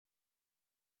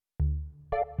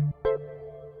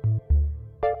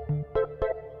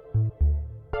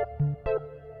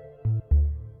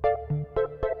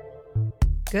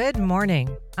Good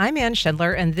morning. I'm Ann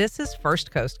Schindler, and this is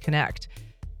First Coast Connect.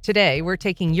 Today, we're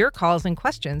taking your calls and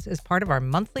questions as part of our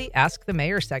monthly Ask the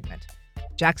Mayor segment.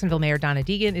 Jacksonville Mayor Donna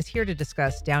Deegan is here to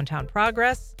discuss downtown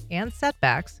progress and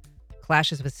setbacks,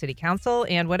 clashes with City Council,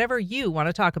 and whatever you want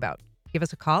to talk about. Give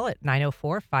us a call at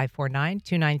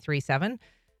 904-549-2937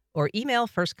 or email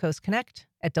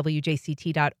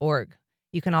firstcoastconnect@wjct.org.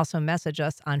 You can also message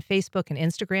us on Facebook and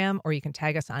Instagram, or you can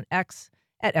tag us on X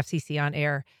at FCC On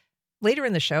Air. Later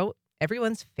in the show,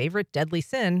 everyone's favorite deadly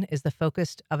sin is the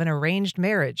focus of an arranged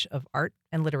marriage of art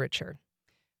and literature.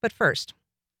 But first,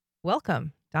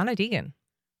 welcome, Donna Deegan.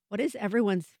 What is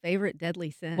everyone's favorite deadly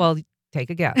sin? Well,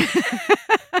 take a guess.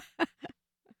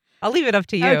 I'll leave it up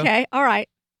to you. Okay, all right.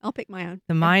 I'll pick my own.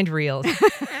 The mind reels.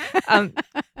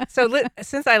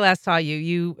 Since I last saw you,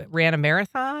 you ran a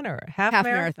marathon or a half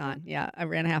marathon? Yeah, I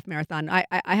ran a half marathon. I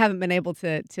haven't been able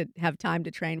to have time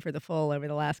to train for the full over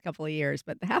the last couple of years,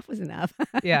 but the half was enough.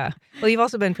 Yeah. Well, you've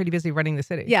also been pretty busy running the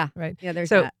city. Yeah. Right. Yeah. There's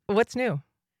so that. What's new?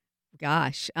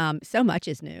 Gosh, so much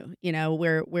is new. You know,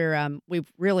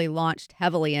 we've really launched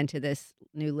heavily into this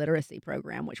new literacy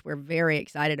program, which we're very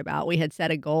excited about. We had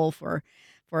set a goal for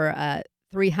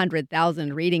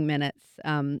 300,000 reading minutes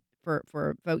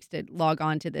for folks to log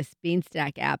on to this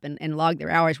Beanstack app and log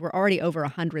their hours. We're already over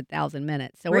 100,000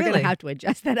 minutes. So we're going to have to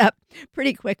adjust that up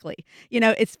pretty quickly. You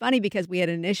know, it's funny because we had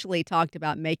initially talked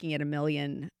about making it 1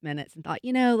 million minutes and thought,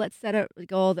 let's set a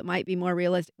goal that might be more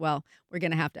realistic. Well, we're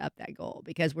going to have to up that goal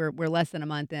because we're less than a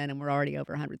month in and we're already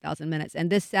over 100,000 minutes. And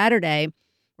this Saturday,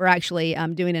 we're actually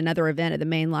doing another event at the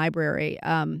main library.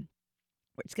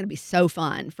 It's going to be so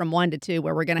fun from 1 to 2,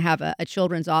 where we're going to have a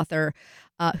children's author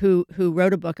who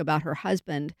wrote a book about her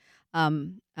husband,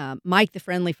 Mike, the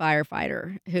friendly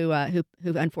firefighter, who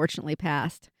unfortunately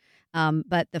passed.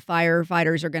 But the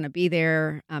firefighters are going to be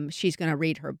there. She's going to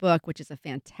read her book, which is a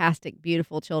fantastic,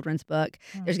 beautiful children's book.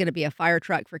 There's going to be a fire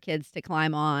truck for kids to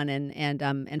climb on and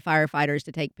firefighters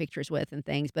to take pictures with and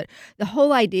things. But the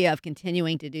whole idea of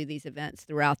continuing to do these events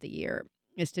throughout the year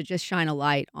is to just shine a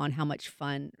light on how much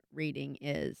fun reading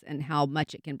is and how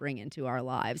much it can bring into our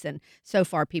lives. And so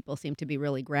far, people seem to be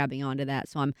really grabbing onto that.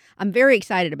 So I'm very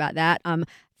excited about that.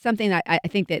 Something that I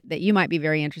think that you might be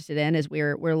very interested in is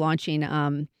we're launching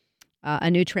a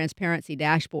new transparency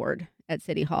dashboard at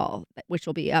City Hall, which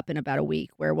will be up in about a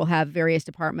week, where we'll have various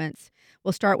departments.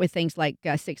 We'll start with things like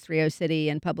 630 City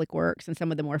and Public Works and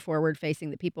some of the more forward-facing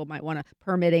that people might want to,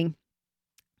 permitting,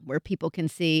 where people can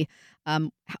see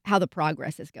how the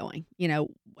progress is going,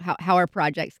 how our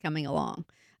project's coming along,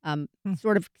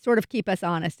 sort of keep us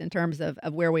honest in terms of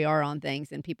where we are on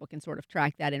things, and people can sort of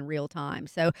track that in real time.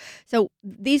 So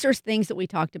these are things that we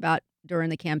talked about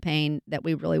during the campaign that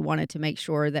we really wanted to make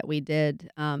sure that we did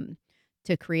to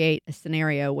create a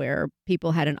scenario where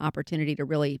people had an opportunity to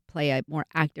really play a more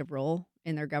active role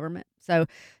in their government. So,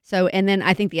 and then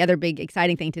I think the other big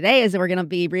exciting thing today is that we're going to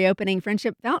be reopening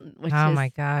Friendship Fountain, which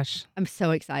my gosh, I'm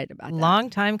so excited about that. Long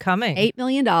time coming. $8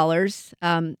 million,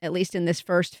 at least in this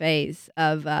first phase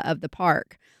of the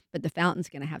park. But the fountain's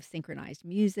going to have synchronized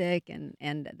music,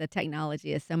 and the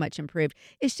technology is so much improved.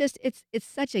 It's just it's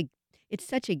such a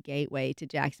gateway to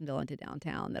Jacksonville and to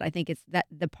downtown that I think that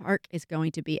the park is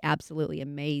going to be absolutely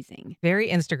amazing. Very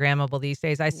Instagrammable these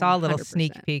days. I saw a little 100%.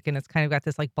 Sneak peek, and it's kind of got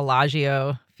this like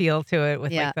Bellagio feel to it.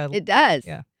 With It does.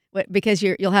 Yeah, because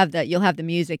you'll have the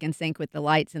music in sync with the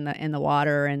lights and the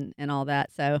water and all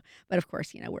that. So, but of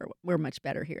course, we're much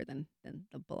better here than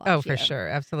the Bellagio. Oh, for sure,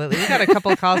 absolutely. We got a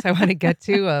couple of calls I want to get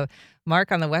to.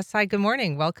 Mark on the West Side. Good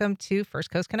morning. Welcome to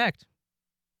First Coast Connect.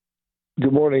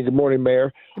 Good morning,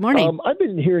 Mayor. Good morning. I've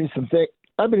been hearing some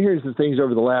things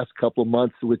over the last couple of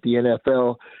months with the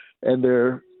NFL, and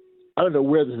I don't know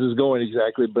where this is going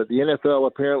exactly, but the NFL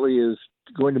apparently is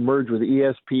going to merge with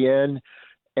ESPN.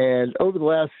 And over the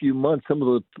last few months, some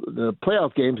of the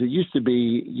playoff games that used to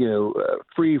be,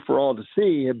 free for all to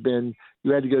see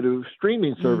you had to go to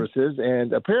streaming services.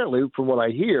 And apparently, from what I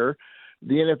hear,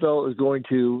 the NFL is going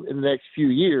to, in the next few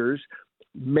years,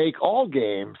 make all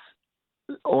games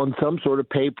on some sort of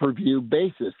pay-per-view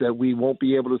basis, that we won't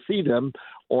be able to see them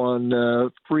on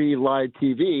free live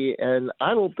TV. And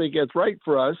I don't think it's right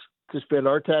for us to spend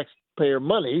our taxpayer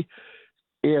money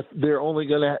if they're only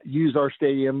going to use our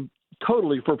stadium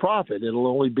totally for profit. It'll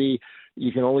only be,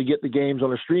 you can only get the games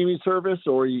on a streaming service,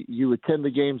 or you attend the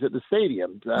games at the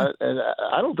stadium. And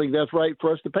I don't think that's right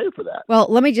for us to pay for that. Well,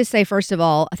 let me just say, first of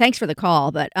all, thanks for the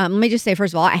call. But let me just say,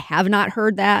 first of all, I have not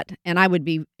heard that. And I would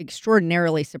be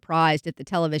extraordinarily surprised if the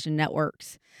television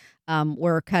networks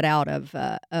were cut out of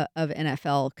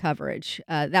NFL coverage.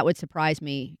 That would surprise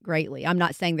me greatly. I'm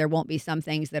not saying there won't be some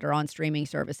things that are on streaming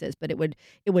services, but it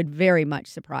would very much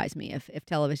surprise me if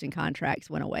television contracts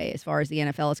went away as far as the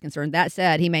NFL is concerned. That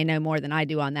said, he may know more than I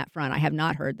do on that front. I have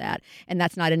not heard that, and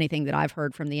that's not anything that I've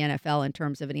heard from the NFL in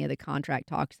terms of any of the contract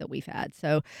talks that we've had.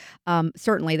 So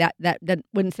certainly that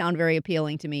wouldn't sound very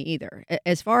appealing to me either.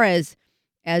 As far as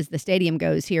the stadium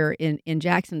goes here in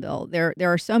Jacksonville, there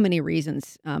are so many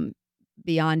reasons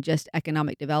beyond just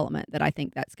economic development that I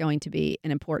think that's going to be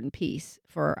an important piece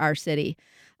for our city.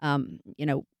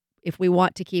 If we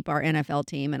want to keep our NFL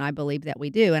team, and I believe that we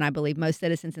do, and I believe most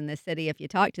citizens in this city, if you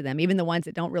talk to them, even the ones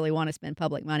that don't really want to spend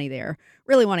public money there,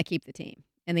 really want to keep the team.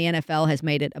 And the NFL has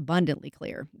made it abundantly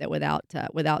clear that without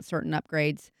certain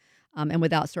upgrades and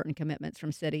without certain commitments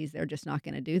from cities, they're just not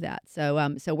going to do that.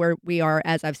 So we are,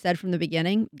 as I've said from the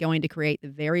beginning, going to create the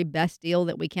very best deal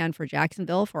that we can for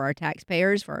Jacksonville, for our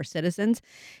taxpayers, for our citizens,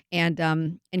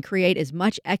 and create as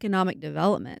much economic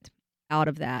development out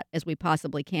of that as we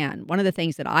possibly can. One of the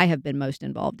things that I have been most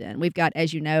involved in, we've got,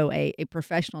 as you know, a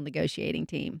professional negotiating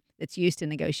team that's used to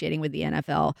negotiating with the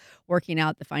NFL, working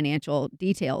out the financial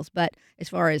details. But as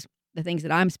far as the things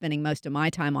that I'm spending most of my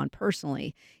time on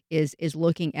personally is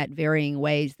looking at varying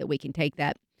ways that we can take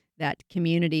that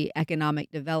community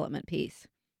economic development piece,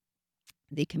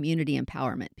 the community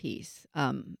empowerment piece,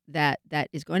 that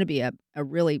is going to be a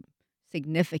really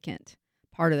significant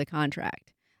part of the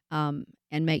contract,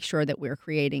 and make sure that we're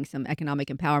creating some economic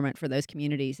empowerment for those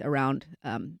communities around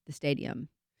the stadium.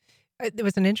 There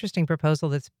was an interesting proposal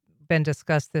that's been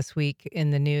discussed this week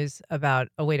in the news about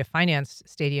a way to finance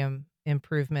stadium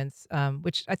improvements,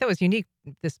 which I thought was unique.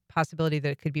 This possibility that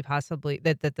it could be possibly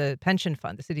that the pension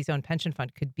fund, the city's own pension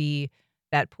fund, could be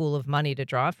that pool of money to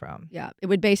draw from. Yeah, it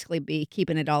would basically be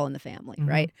keeping it all in the family, Mm-hmm.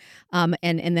 right?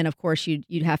 And then of course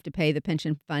you'd have to pay the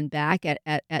pension fund back at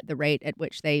the rate at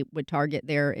which they would target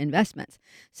their investments.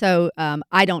 So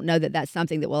I don't know that that's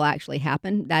something that will actually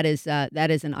happen. That is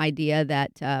an idea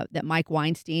that Mike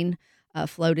Weinstein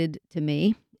floated to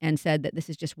me and said that this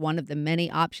is just one of the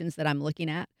many options that I'm looking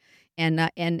at. And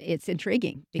it's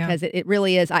intriguing because it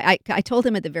really is. I told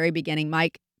him at the very beginning,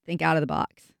 Mike, think out of the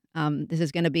box. This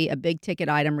is going to be a big ticket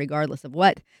item regardless of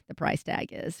what the price tag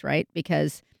is, right?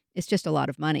 Because it's just a lot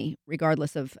of money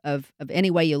regardless of any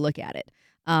way you look at it.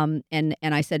 And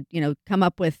I said, come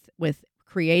up with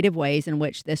creative ways in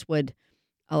which this would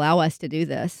allow us to do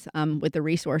this with the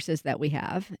resources that we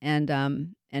have. And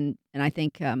I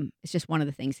think it's just one of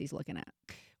the things he's looking at.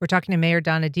 We're talking to Mayor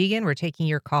Donna Deegan. We're taking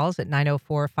your calls at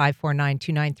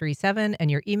 904-549-2937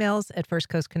 and your emails at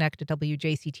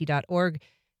firstcoastconnect@wjct.org.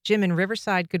 Jim in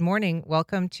Riverside, good morning.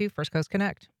 Welcome to First Coast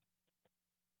Connect.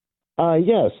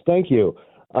 Yes, thank you.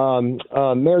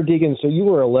 Mayor Deegan, so you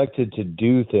were elected to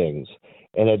do things,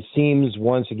 and it seems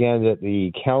once again that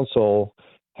the council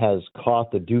has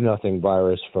caught the do-nothing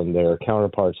virus from their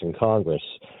counterparts in Congress.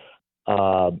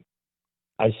 I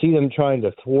see them trying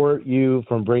to thwart you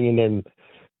from bringing in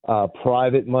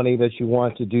private money that you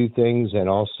want to do things, and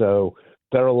also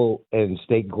federal and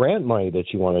state grant money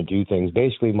that you want to do things,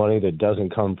 basically money that doesn't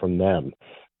come from them.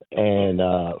 And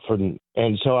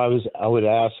so I would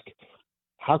ask,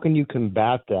 how can you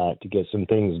combat that to get some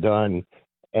things done,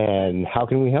 and how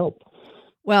can we help?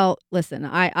 Well, listen,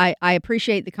 I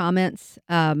appreciate the comments.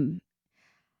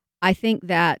 I think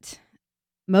that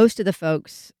most of the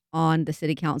folks on the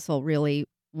city council really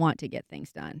want to get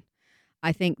things done.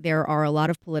 I think there are a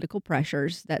lot of political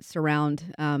pressures that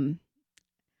surround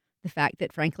the fact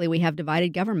that, frankly, we have divided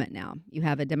government now. You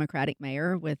have a Democratic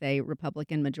mayor with a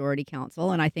Republican majority council,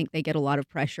 and I think they get a lot of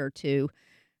pressure to,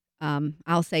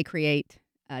 I'll say, create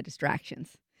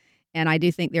distractions. And I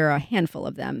do think there are a handful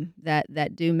of them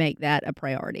that do make that a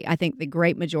priority. I think the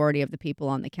great majority of the people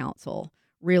on the council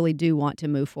really do want to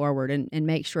move forward and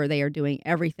make sure they are doing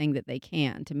everything that they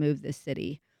can to move this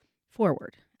city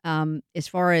forward. As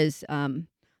far as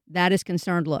that is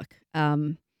concerned, look,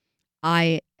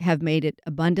 I have made it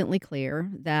abundantly clear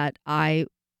that I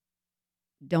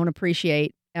don't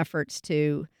appreciate efforts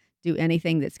to do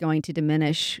anything that's going to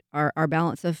diminish our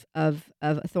balance of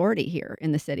authority here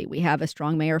in the city. We have a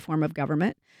strong mayor form of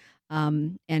government,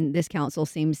 and this council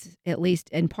seems, at least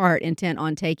in part, intent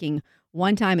on taking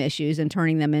one-time issues and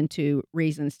turning them into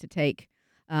reasons to take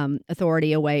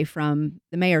authority away from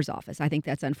the mayor's office. I think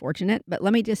that's unfortunate, but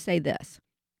let me just say this.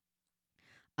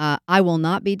 I will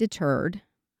not be deterred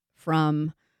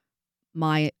from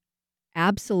my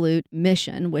absolute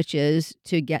mission, which is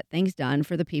to get things done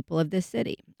for the people of this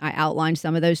city. I outlined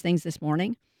some of those things this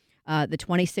morning. The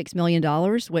 $26 million,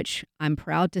 which I'm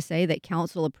proud to say that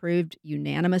council approved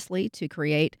unanimously to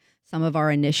create some of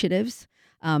our initiatives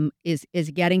is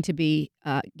getting to be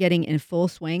getting in full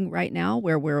swing right now,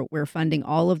 where we're funding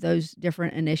all of those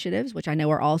different initiatives, which I know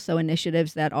are also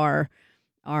initiatives that are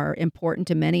important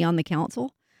to many on the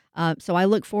council. So I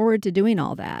look forward to doing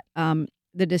all that.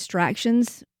 The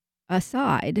distractions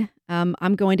aside,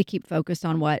 I'm going to keep focused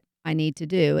on what I need to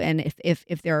do. And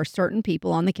if there are certain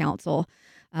people on the council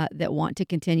that want to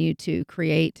continue to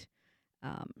create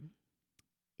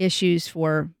issues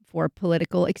for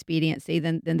political expediency,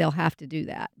 then they'll have to do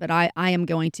that. But I am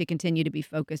going to continue to be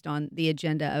focused on the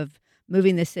agenda of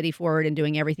moving this city forward and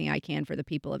doing everything I can for the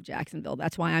people of Jacksonville.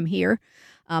 That's why I'm here.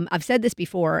 I've said this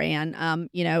before, and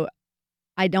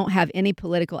I don't have any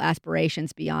political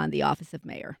aspirations beyond the office of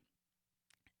mayor.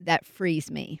 That frees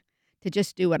me to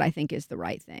just do what I think is the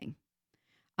right thing.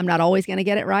 I'm not always going to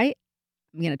get it right.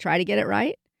 I'm going to try to get it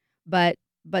right. But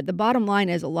the bottom line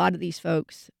is, a lot of these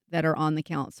folks that are on the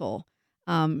council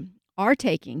are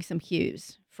taking some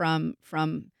cues from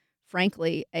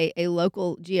frankly, a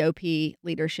local GOP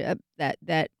leadership that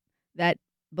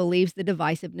believes the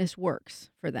divisiveness works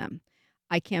for them.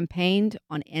 I campaigned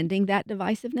on ending that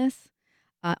divisiveness,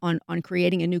 on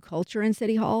creating a new culture in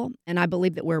City Hall, and I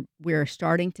believe that we're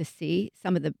starting to see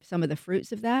some of the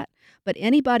fruits of that. But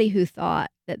anybody who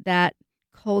thought that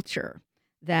culture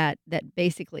that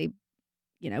basically,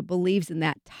 believes in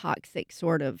that toxic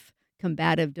sort of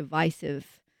combative,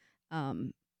 divisive,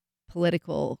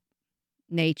 political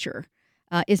nature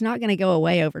is not going to go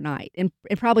away overnight, and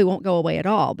it probably won't go away at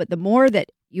all. But the more that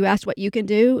you ask what you can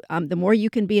do, the more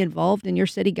you can be involved in your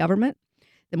city government,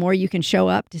 the more you can show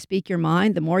up to speak your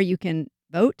mind, the more you can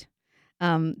vote.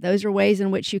 Those are ways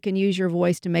in which you can use your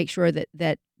voice to make sure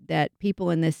that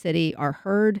people in this city are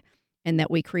heard, and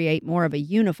that we create more of a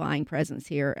unifying presence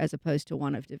here as opposed to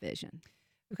one of division.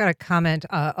 We've got a comment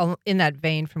in that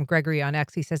vein from Gregory on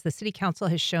X. He says, the city council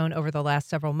has shown over the last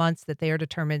several months that they are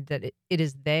determined that it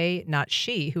is they, not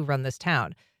she, who run this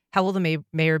town. How will the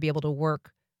mayor be able to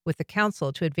work with the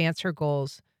council to advance her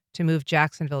goals to move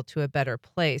Jacksonville to a better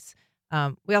place?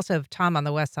 We also have Tom on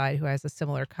the west side who has a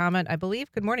similar comment, I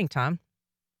believe. Good morning, Tom.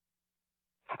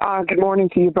 Good morning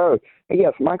to you both.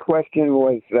 Yes, my question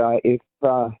was if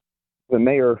the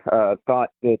mayor thought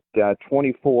that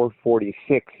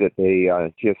 2446 that they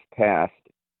just passed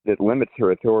that limits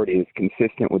her authority is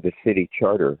consistent with the city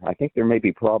charter. I think there may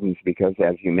be problems because,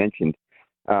 as you mentioned,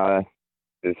 the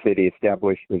city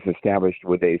was established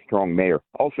with a strong mayor.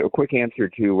 Also, a quick answer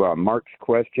to Mark's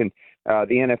question.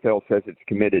 The NFL says it's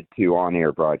committed to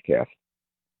on-air broadcast.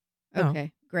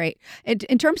 Okay, great.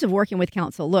 In terms of working with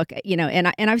council, look, and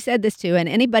I've said this too, and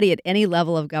anybody at any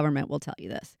level of government will tell you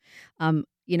this.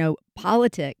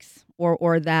 Politics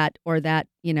or that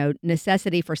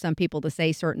necessity for some people to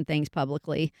say certain things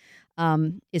publicly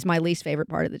is my least favorite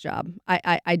part of the job.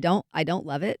 I don't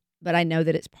love it, but I know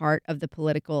that it's part of the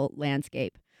political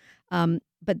landscape.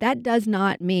 But that does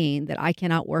not mean that I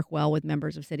cannot work well with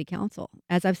members of city council.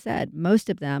 As I've said, most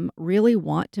of them really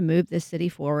want to move this city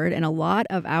forward, and a lot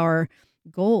of our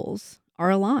goals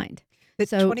are aligned. The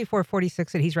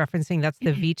 2446 that he's referencing, that's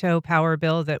the veto power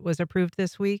bill that was approved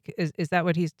this week. Is that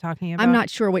what he's talking about? I'm not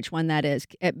sure which one that is.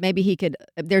 Maybe he could.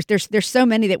 There's so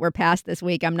many that were passed this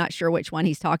week. I'm not sure which one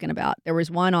he's talking about. There was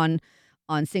one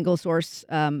on single source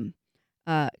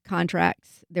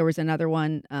contracts. There was another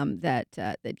one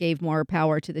that gave more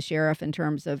power to the sheriff in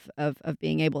terms of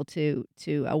being able to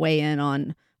weigh in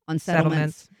on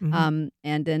settlements. Mm-hmm.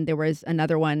 And then there was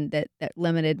another one that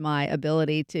limited my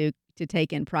ability to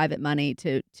take in private money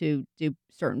to do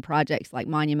certain projects like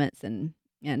monuments and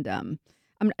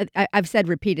I've said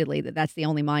repeatedly that that's the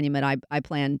only monument I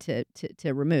plan to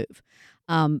remove.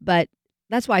 But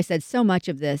that's why I said so much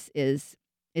of this is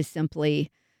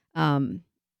simply a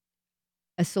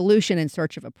solution in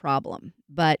search of a problem,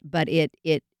 but it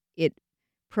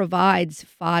provides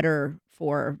fodder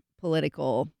for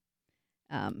political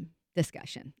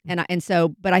discussion.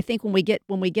 But I think when we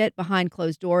get behind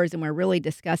closed doors and we're really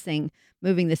discussing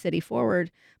moving the city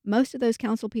forward, most of those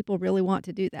council people really want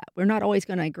to do that. We're not always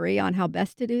going to agree on how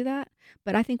best to do that,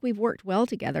 but I think we've worked well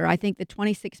together. I think the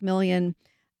 $26 million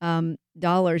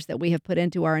that we have put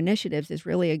into our initiatives is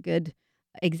really a good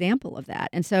example of that.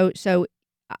 And so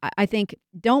I think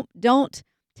don't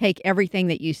take everything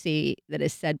that you see that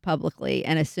is said publicly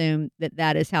and assume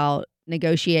that is how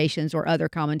negotiations or other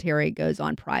commentary goes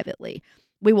on privately.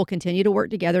 We will continue to work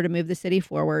together to move the city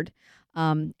forward.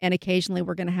 And occasionally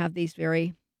we're going to have these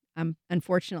very,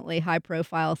 unfortunately,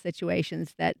 high-profile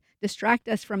situations that distract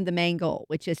us from the main goal,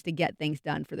 which is to get things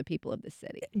done for the people of the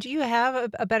city. Do you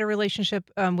have a better relationship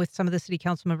with some of the city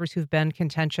council members who've been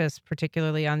contentious,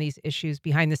 particularly on these issues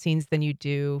behind the scenes, than you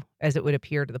do as it would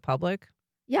appear to the public?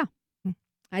 Yeah.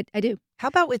 I do. How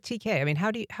about with TK? I mean,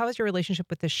 how is your relationship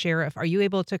with the sheriff? Are you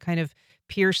able to kind of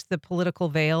pierce the political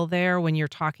veil there when you're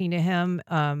talking to him?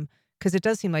 Because it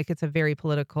does seem like it's a very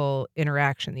political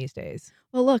interaction these days.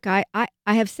 Well, look, I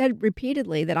have said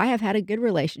repeatedly that I have had a good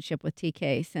relationship with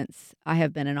TK since I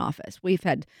have been in office. We've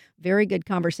had very good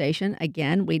conversation.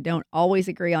 Again, we don't always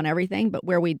agree on everything, but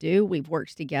where we do, we've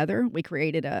worked together. We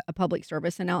created a public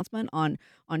service announcement on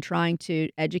trying to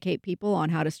educate people on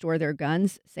how to store their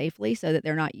guns safely so that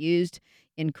they're not used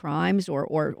in crimes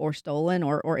or stolen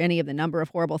or any of the number of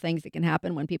horrible things that can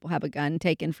happen when people have a gun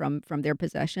taken from their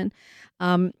possession.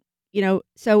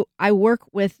 So I work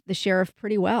with the sheriff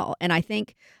pretty well. And I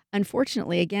think,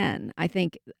 unfortunately, again, I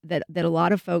think that a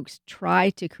lot of folks try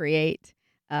to create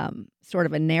sort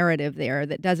of a narrative there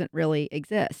that doesn't really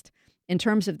exist. In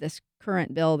terms of this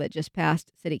current bill that just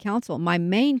passed City Council, my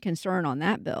main concern on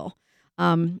that bill,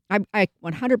 I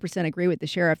 100% agree with the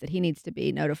sheriff that he needs to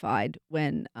be notified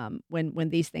when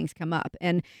these things come up.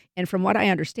 And from what I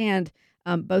understand,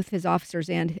 both his officers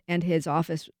and his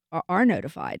office are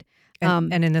notified.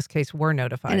 And in this case, we're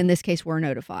notified. And in this case, we're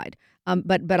notified.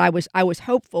 But I was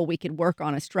hopeful we could work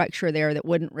on a structure there that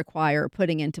wouldn't require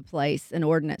putting into place an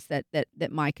ordinance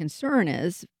that my concern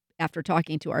is, after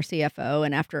talking to our CFO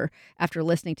and after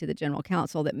listening to the general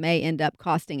counsel, that may end up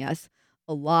costing us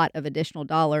a lot of additional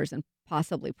dollars and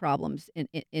possibly problems in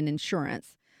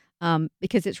insurance.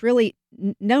 Because it's really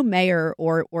no mayor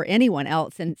or anyone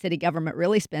else in city government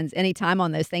really spends any time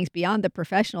on those things beyond the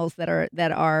professionals that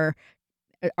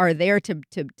are there to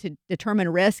determine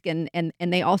risk, and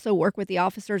they also work with the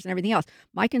officers and everything else.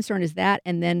 My concern is that,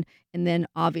 and then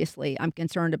obviously I'm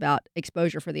concerned about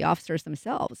exposure for the officers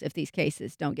themselves if these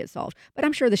cases don't get solved. But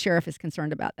I'm sure the sheriff is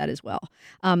concerned about that as well.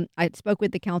 I spoke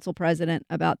with the council president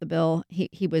about the bill.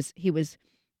 He was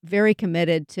very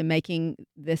committed to making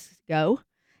this go.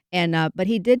 And but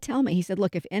he did tell me, he said,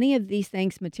 look, if any of these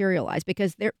things materialize,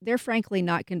 because they're frankly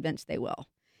not convinced they will.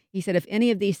 He said, if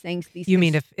any of these things, you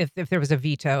mean if there was a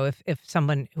veto, if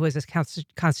someone who was a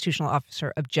constitutional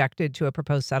officer objected to a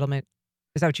proposed settlement,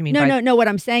 is that what you mean? No. What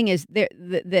I'm saying is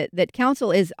that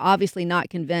council is obviously not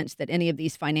convinced that any of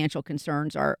these financial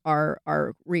concerns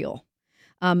are real.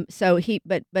 But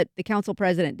the council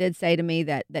president did say to me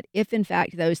that if in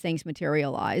fact those things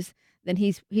materialize, then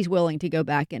he's willing to go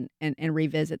back and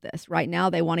revisit this. Right now,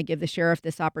 they want to give the sheriff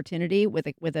this opportunity with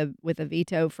a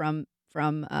veto from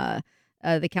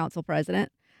the council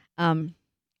president, and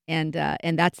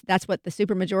that's what the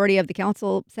supermajority of the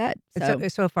council said.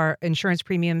 So if our insurance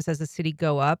premiums as a city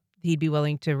go up, he'd be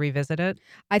willing to revisit it.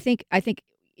 I think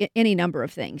any number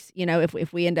of things.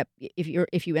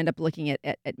 If you end up looking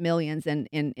at millions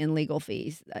in legal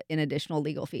fees, in additional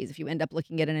legal fees, if you end up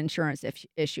looking at an insurance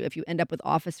issue, if you end up with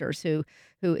officers who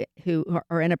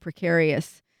are in a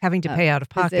precarious having to pay out of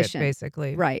pocket, position,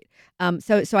 basically, right?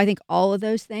 So I think all of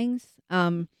those things.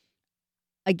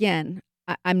 Again,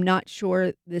 I'm not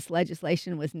sure this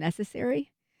legislation was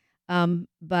necessary,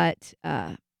 but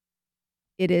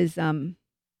it is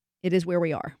where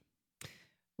we are.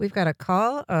 We've got a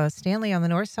call. Stanley on the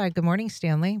north side. Good morning,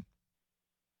 Stanley.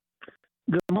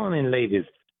 Good morning, ladies.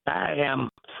 I am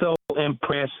so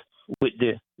impressed with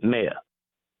the mayor.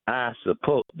 I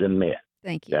support the mayor.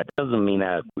 Thank you. That doesn't mean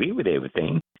I agree with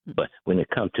everything, but when it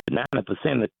comes to 90% of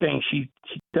the things she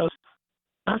does,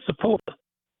 I support her.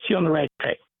 She's on the right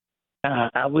track.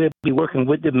 I will be working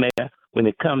with the mayor when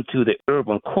it comes to the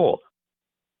urban core,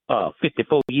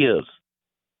 54 years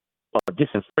of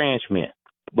disenfranchisement.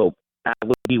 But I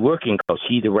will be working because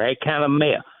she's the right kind of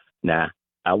mayor. Now,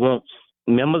 I want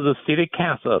members of city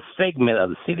council, a segment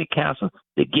of the city council,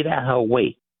 to get out her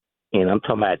way. And I'm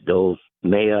talking about those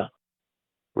mayor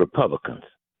Republicans.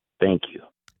 Thank you.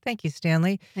 Thank you,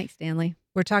 Stanley. Thanks, Stanley.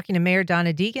 We're talking to Mayor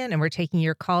Donna Deegan, and we're taking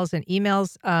your calls and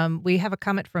emails. We have a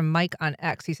comment from Mike on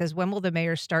X. He says, when will the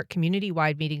mayor start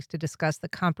community-wide meetings to discuss the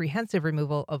comprehensive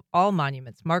removal of all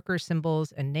monuments, markers,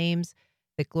 symbols, and names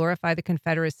that glorify the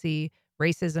Confederacy,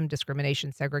 racism,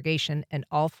 discrimination, segregation, and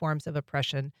all forms of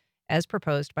oppression, as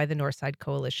proposed by the Northside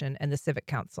Coalition and the Civic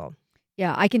Council?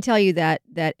 Yeah, I can tell you that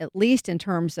at least in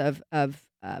terms of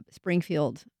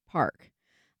Springfield Park,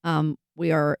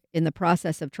 we are in the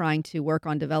process of trying to work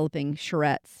on developing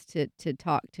charrettes to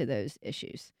talk to those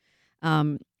issues,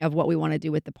 of what we want to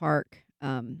do with the park,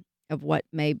 of what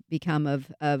may become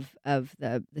of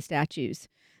the statues.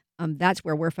 That's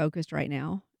where we're focused right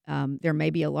now. There may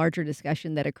be a larger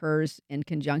discussion that occurs in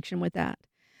conjunction with that.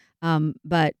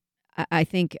 But I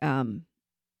think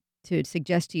to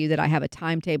suggest to you that I have a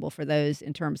timetable for those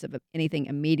in terms of anything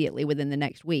immediately within the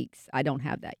next weeks, I don't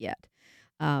have that yet.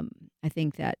 I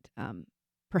think that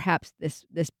perhaps this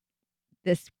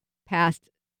past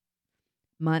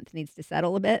month needs to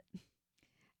settle a bit.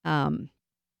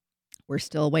 We're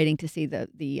still waiting to see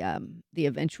the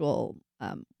eventual.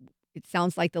 It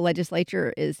sounds like the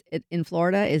legislature in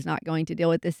Florida is not going to deal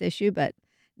with this issue, but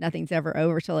nothing's ever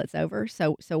over till it's over.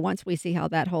 So once we see how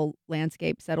that whole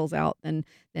landscape settles out, then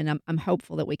I'm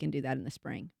hopeful that we can do that in the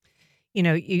spring.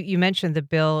 You mentioned the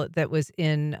bill that was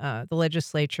in the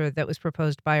legislature that was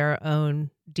proposed by our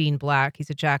own Dean Black. He's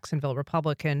a Jacksonville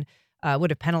Republican. Would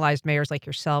have penalized mayors like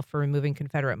yourself for removing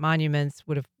Confederate monuments.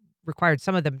 Would have required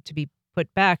some of them to be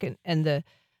put back. And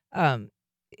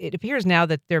it appears now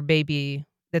that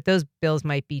that those bills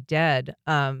might be dead.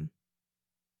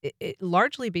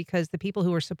 Largely because the people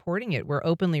who were supporting it were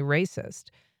openly racist.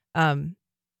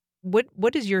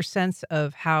 What is your sense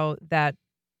of how that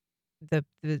the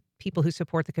people who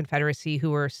support the Confederacy,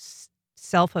 who are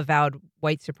self-avowed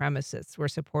white supremacists, were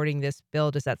supporting this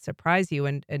bill? Does that surprise you?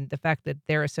 And the fact that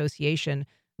their association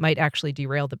might actually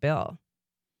derail the bill?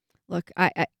 Look,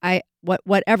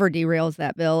 whatever derails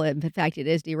that bill, in fact, it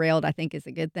is derailed, I think is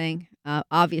a good thing.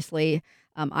 Obviously,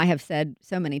 I have said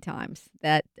so many times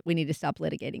that we need to stop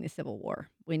litigating the Civil War.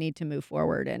 We need to move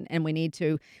forward, and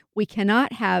we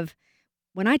cannot have,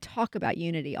 when I talk about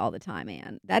unity all the time,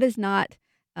 Ann, that is not,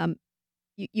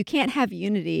 you can't have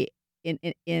unity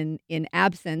in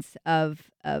absence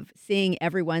of seeing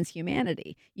everyone's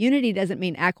humanity. Unity doesn't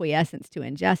mean acquiescence to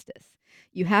injustice.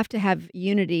 You have to have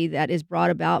unity that is brought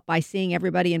about by seeing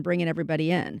everybody and bringing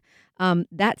everybody in.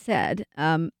 That said,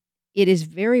 it is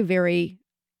very, very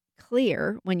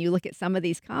clear when you look at some of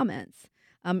these comments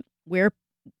where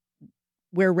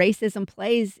racism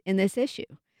plays in this issue.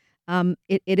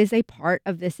 It is a part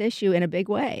of this issue in a big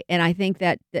way, and I think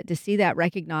that to see that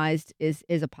recognized is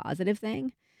a positive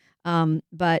thing.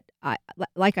 But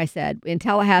like I said, in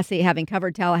Tallahassee, having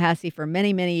covered Tallahassee for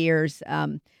many, many years,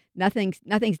 nothing's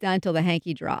done until the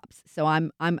hanky drops. So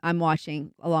I'm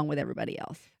watching along with everybody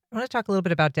else. I want to talk a little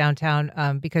bit about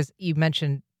downtown because you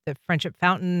mentioned the Friendship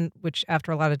Fountain, which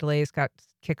after a lot of delays got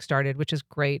kickstarted, which is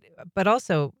great. But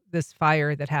also this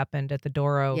fire that happened at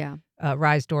the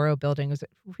Rise Doro building was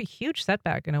a huge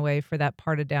setback in a way for that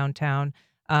part of downtown.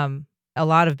 A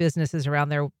lot of businesses around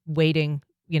there waiting,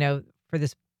 for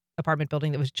this apartment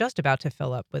building that was just about to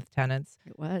fill up with tenants.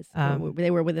 It was.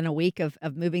 They were within a week of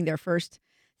moving their first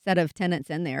set of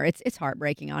tenants in there. It's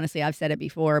heartbreaking, honestly. I've said it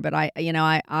before, but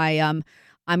I'm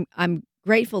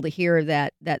grateful to hear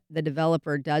that the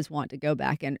developer does want to go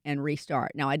back and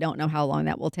restart. Now, I don't know how long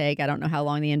that will take. I don't know how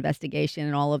long the investigation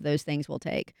and all of those things will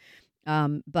take.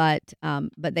 But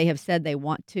they have said they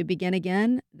want to begin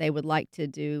again. They would like to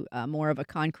do more of a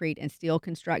concrete and steel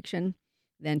construction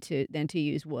than to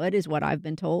use wood, is what I've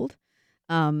been told.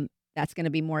 That's going to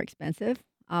be more expensive,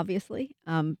 obviously.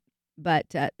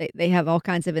 But they have all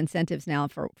kinds of incentives now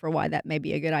for why that may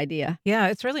be a good idea. Yeah,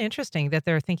 it's really interesting that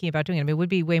they're thinking about doing it. I mean, it would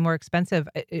be way more expensive.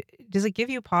 Does it give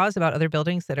you pause about other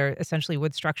buildings that are essentially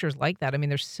wood structures like that? I mean,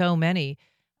 there's so many.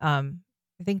 I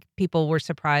think people were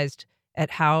surprised at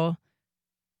how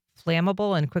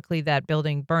flammable and quickly that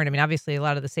building burned. I mean, obviously, a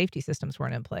lot of the safety systems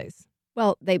weren't in place.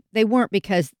 Well, they weren't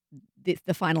because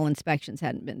the final inspections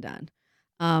hadn't been done.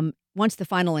 Once the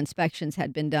final inspections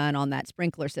had been done on that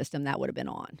sprinkler system, that would have been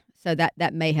on. So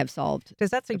that may have solved.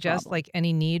 Does that suggest like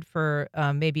any need for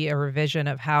maybe a revision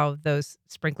of how those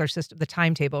sprinkler system, the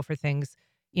timetable for things,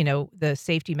 the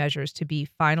safety measures to be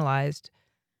finalized,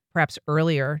 perhaps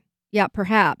earlier? Yeah,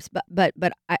 perhaps.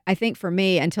 But I think for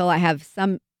me, until I have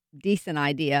some decent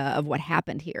idea of what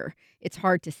happened here, it's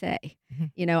hard to say.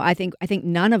 Mm-hmm. I think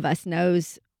none of us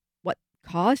knows what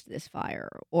caused this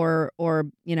fire or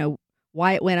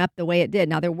why it went up the way it did.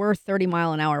 Now, there were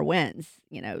 30-mile-an-hour winds,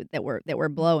 that were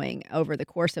blowing over the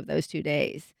course of those 2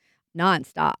 days,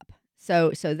 nonstop.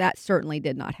 So that certainly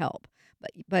did not help.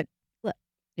 But look,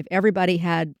 if everybody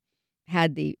had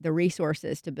the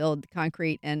resources to build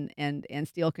concrete and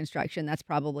steel construction, that's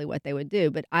probably what they would do.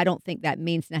 But I don't think that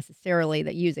means necessarily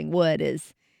that using wood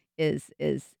is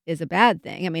a bad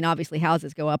thing. I mean, obviously,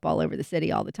 houses go up all over the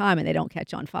city all the time, and they don't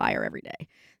catch on fire every day.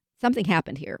 Something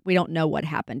happened here. We don't know what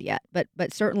happened yet, but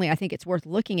certainly I think it's worth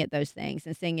looking at those things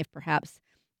and seeing if perhaps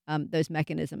those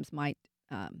mechanisms might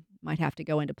have to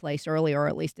go into place early, or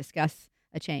at least discuss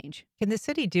a change. Can the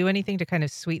city do anything to kind of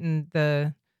sweeten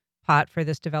the pot for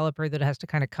this developer that has to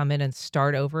kind of come in and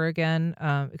start over again?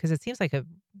 Because it seems like a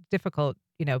difficult,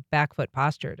 back foot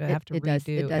posture to have to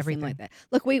redo everything. Seem like that.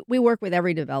 Look, we work with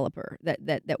every developer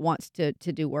that wants to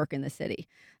do work in the city.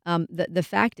 The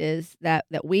fact is that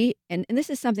we, and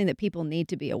this is something that people need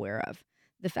to be aware of.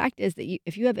 The fact is that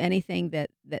if you have anything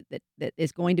that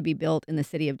is going to be built in the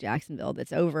city of Jacksonville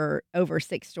that's over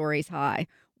 6 stories high,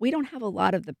 we don't have a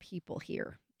lot of the people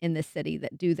here in the city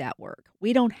that do that work.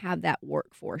 We don't have that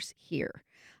workforce here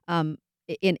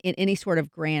in any sort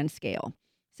of grand scale.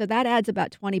 So that adds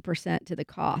about 20% to the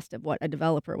cost of what a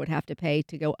developer would have to pay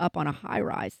to go up on a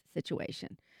high-rise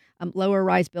situation. Lower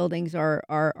rise buildings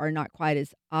are not quite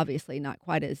as, obviously not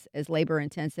quite as labor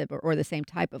intensive or the same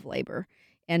type of labor.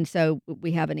 And so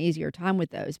we have an easier time with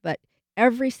those. But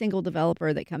every single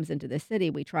developer that comes into the city,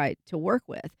 we try to work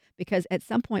with, because at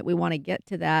some point we want to get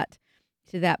to that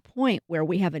point where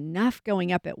we have enough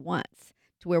going up at once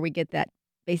to where we get that,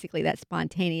 basically that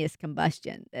spontaneous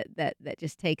combustion that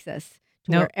just takes us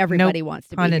to where everybody wants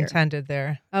to be here. Pun intended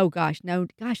there. Oh gosh, no,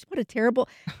 gosh, what a terrible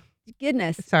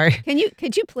goodness. Sorry.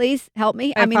 Could you please help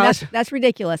me? I mean, that's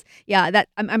ridiculous. Yeah,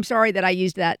 I'm sorry that I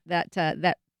used that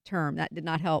term. That did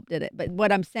not help, did it? But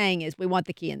what I'm saying is we want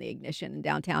the key in the ignition in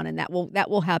downtown, and that will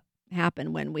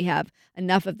happen when we have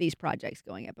enough of these projects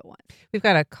going up at once. We've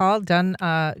got a call. Dunn,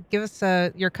 give us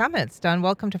your comments. Dunn,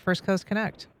 welcome to First Coast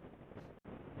Connect.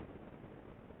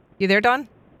 You there, Don?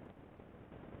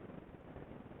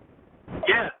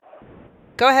 Yeah.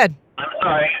 Go ahead. I'm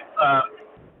sorry.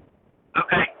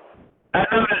 Okay. I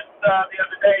noticed the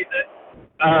other day that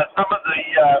some of the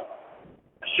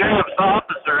sheriff's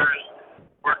officers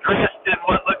were dressed in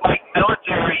what looked like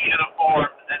military uniforms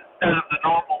instead of the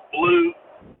normal blue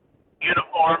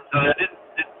uniforms. And I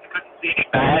couldn't see any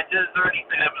badges or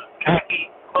anything. It was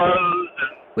khaki clothes.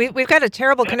 And we've got a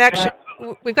terrible connection.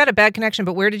 We've got a bad connection,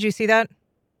 but where did you see that?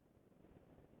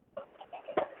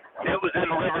 It was in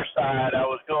Riverside. I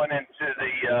was going into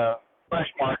the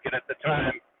fresh market at the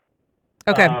time.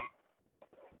 Okay.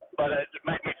 But it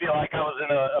made me feel like I was in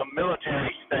a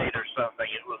military state or something.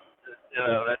 It was,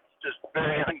 that's just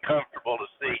very uncomfortable to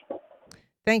see.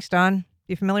 Thanks, Don.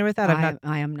 You familiar with that?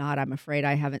 I am not. I'm afraid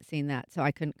I haven't seen that, so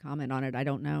I couldn't comment on it. I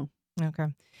don't know. Okay.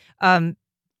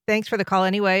 Thanks for the call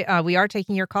anyway. We are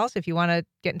taking your calls. If you want to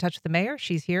get in touch with the mayor,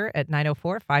 she's here at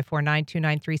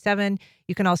 904-549-2937.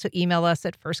 You can also email us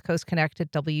at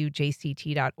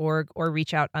firstcoastconnect@wjct.org or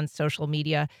reach out on social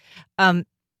media. The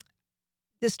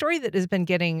story that has been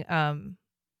getting a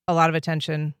lot of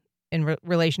attention in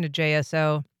relation to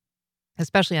JSO,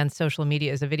 especially on social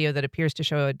media, is a video that appears to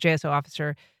show a JSO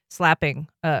officer slapping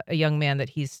a young man that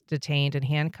he's detained and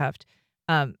handcuffed.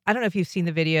 I don't know if you've seen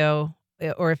the video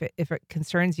or if it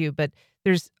concerns you, but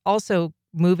there's also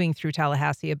moving through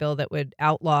Tallahassee a bill that would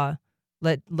outlaw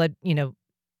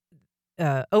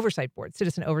oversight boards,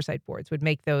 citizen oversight boards would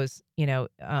make those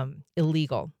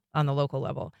illegal on the local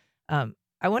level.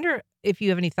 I wonder if you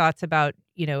have any thoughts about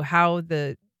how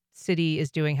the city is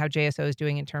doing, how JSO is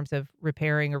doing in terms of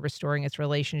repairing or restoring its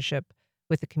relationship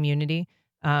with the community.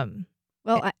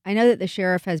 Well, I know that the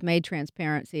sheriff has made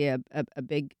transparency a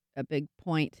big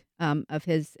point of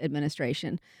his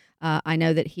administration. I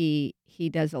know that he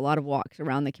does a lot of walks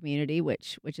around the community,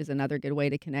 which is another good way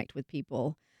to connect with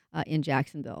people in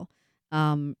Jacksonville.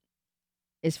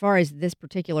 As far as this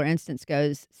particular instance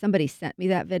goes, somebody sent me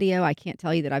that video. I can't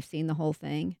tell you that I've seen the whole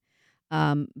thing,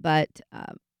 but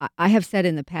I have said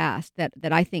in the past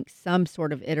that I think some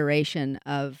sort of iteration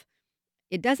of,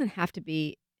 it doesn't have to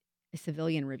be a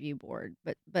civilian review board,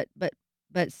 but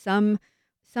some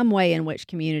way in which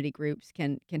community groups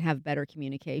can have better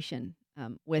communication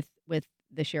with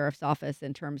the sheriff's office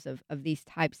in terms of these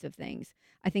types of things,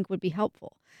 I think would be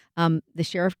helpful. The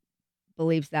sheriff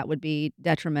believes that would be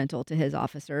detrimental to his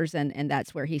officers, and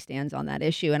that's where he stands on that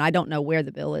issue. And I don't know where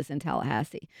the bill is in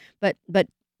Tallahassee, but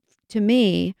to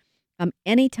me,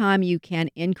 anytime you can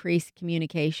increase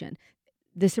communication,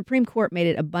 the Supreme Court made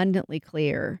it abundantly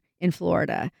clear in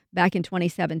Florida back in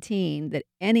 2017 that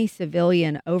any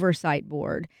civilian oversight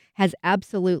board has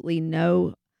absolutely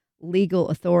no legal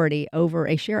authority over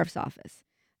a sheriff's office.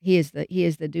 He is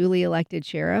the duly elected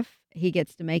sheriff. He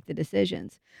gets to make the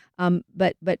decisions.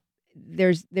 But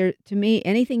to me,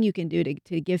 anything you can do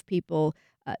to give people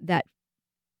that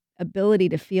ability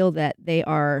to feel that they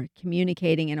are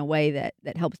communicating in a way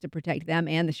that helps to protect them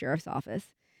and the sheriff's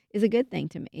office is a good thing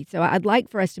to me. So I'd like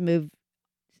for us to move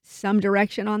some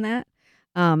direction on that.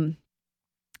 I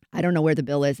don't know where the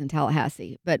bill is in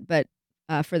Tallahassee, but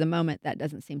for the moment, that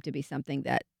doesn't seem to be something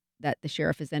that the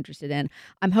sheriff is interested in.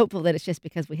 I'm hopeful that it's just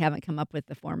because we haven't come up with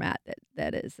the format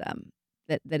that is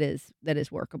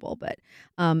workable. But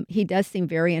he does seem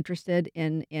very interested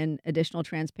in additional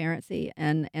transparency,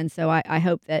 and so I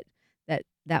hope that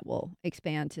will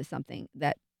expand to something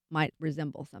that might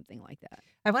resemble something like that.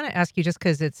 I want to ask you, just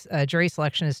because it's jury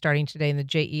selection is starting today in the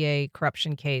JEA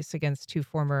corruption case against two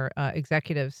former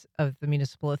executives of the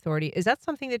municipal authority. Is that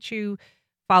something that you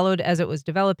followed as it was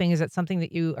developing? Is that something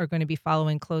that you are going to be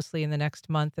following closely in the next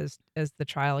month as the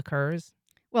trial occurs?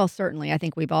 Well, certainly, I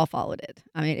think we've all followed it.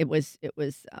 I mean, it was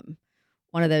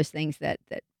one of those things that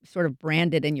sort of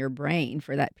branded in your brain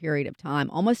for that period of time,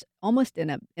 almost in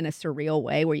a surreal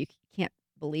way where you can't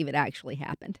believe it actually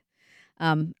happened.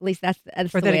 At least that's or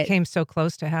the that way it came so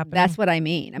close to happening. That's what I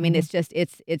mean. I mean, Mhm. it's just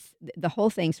it's the whole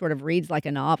thing sort of reads like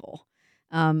a novel.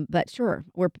 But sure,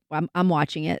 I'm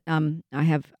watching it. I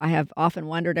have often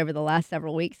wondered over the last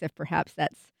several weeks if perhaps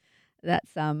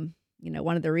that's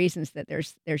one of the reasons that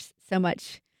there's so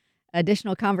much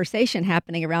additional conversation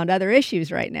happening around other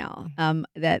issues right now.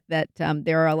 That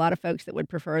there are a lot of folks that would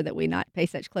prefer that we not pay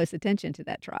such close attention to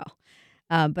that trial.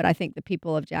 But I think the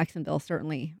people of Jacksonville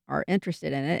certainly are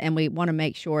interested in it, and we want to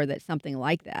make sure that something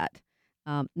like that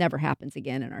never happens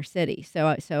again in our city.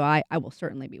 So I will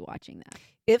certainly be watching that.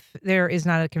 If there is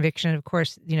not a conviction, of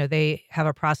course, they have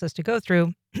a process to go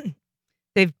through.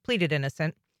 They've pleaded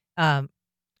innocent, or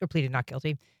pleaded not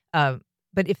guilty. But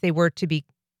if they were to be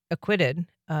acquitted,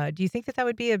 do you think that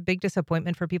would be a big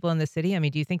disappointment for people in the city? I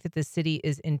mean, do you think that the city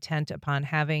is intent upon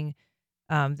having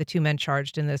the two men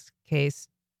charged in this case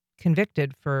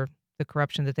convicted for the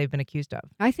corruption that they've been accused of?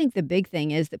 I think the big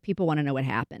thing is that people want to know what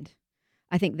happened.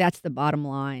 I think that's the bottom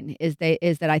line, is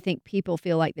that I think people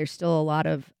feel like there's still a lot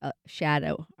of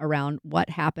shadow around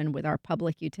what happened with our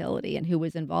public utility and who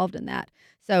was involved in that.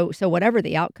 So whatever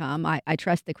the outcome, I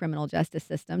trust the criminal justice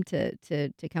system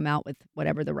to come out with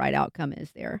whatever the right outcome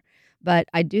is there. But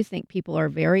I do think people are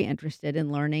very interested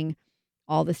in learning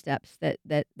all the steps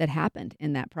that happened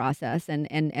in that process.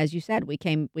 And as you said, we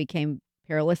came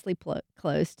perilously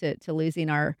close to losing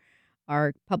our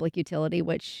public utility,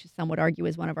 which some would argue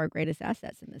is one of our greatest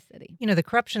assets in this city. The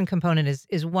corruption component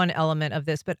is one element of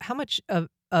this, but how much of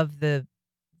the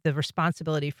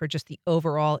responsibility for just the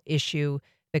overall issue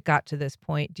that got to this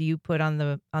point do you put on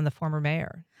the former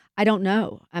mayor? I don't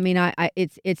know. I mean, I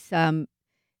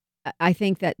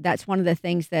think that's one of the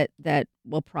things that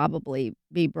will probably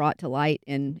be brought to light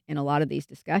in a lot of these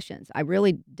discussions. I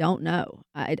really don't know.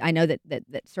 I know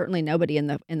that certainly nobody in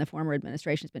the former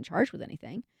administration has been charged with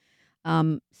anything.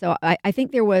 So I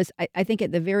think I think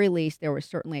at the very least there was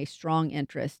certainly a strong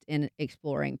interest in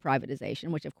exploring privatization,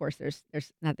 which of course there's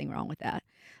nothing wrong with that.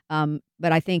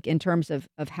 But I think in terms of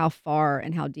how far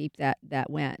and how deep that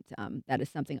went, that is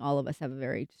something all of us have a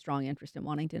very strong interest in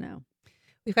wanting to know.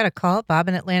 We've got a call, Bob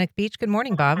in Atlantic Beach. Good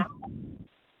morning, Bob.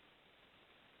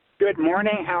 Good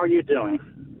morning. How are you doing?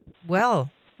 Well,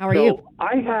 how are you?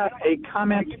 I have a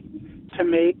comment to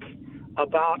make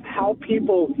about how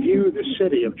people view the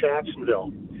city of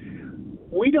Jacksonville.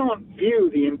 We don't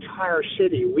view the entire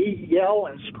city. We yell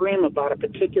and scream about a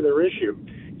particular issue.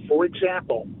 For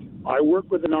example, I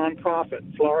work with a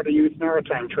nonprofit, Florida Youth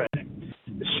Maritime Training.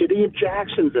 The city of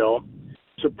Jacksonville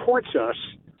supports us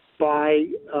by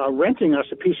renting us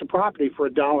a piece of property for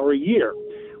 $1 a year.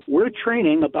 We're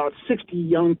training about 60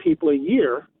 young people a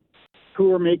year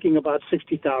who are making about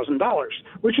 $60,000,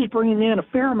 which is bringing in a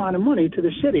fair amount of money to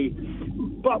the city.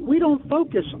 But we don't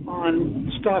focus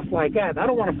on stuff like that. I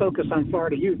don't want to focus on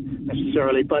Florida youth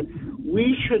necessarily, but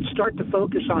we should start to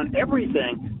focus on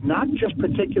everything, not just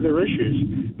particular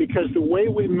issues, because the way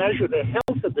we measure the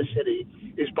health of the city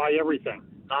is by everything,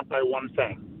 not by one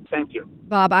thing. Thank you.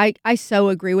 Bob, I so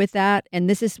agree with that. And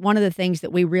this is one of the things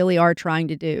that we really are trying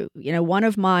to do. One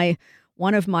of my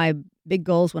big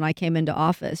goals when I came into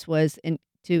office was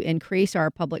to increase our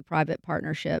public-private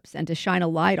partnerships and to shine a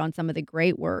light on some of the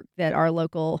great work that our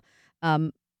local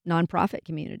nonprofit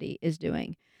community is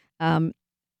doing.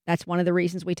 That's one of the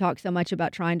reasons we talk so much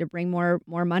about trying to bring more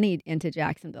money into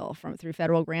Jacksonville through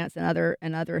federal grants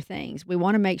and other things. We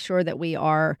want to make sure that we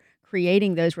are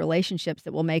creating those relationships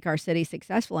that will make our city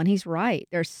successful. And he's right.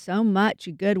 There's so much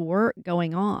good work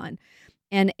going on.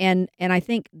 And I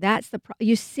think that's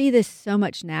you see this so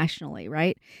much nationally,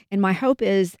 right? And my hope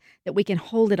is that we can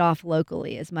hold it off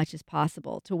locally as much as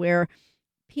possible to where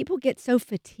people get so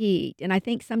fatigued. And I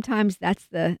think sometimes that's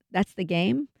the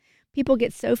game. People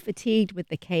get so fatigued with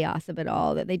the chaos of it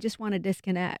all that they just want to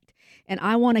disconnect. And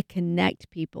I want to connect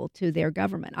people to their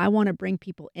government. I want to bring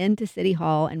people into City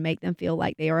Hall and make them feel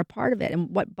like they are a part of it. And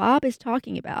what Bob is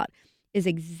talking about is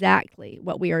exactly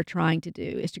what we are trying to do,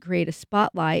 is to create a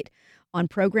spotlight on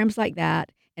programs like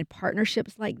that and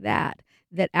partnerships like that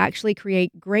actually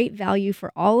create great value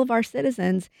for all of our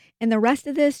citizens. And the rest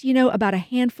of this, about a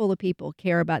handful of people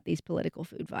care about these political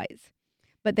food fights.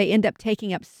 But they end up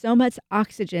taking up so much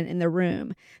oxygen in the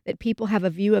room that people have a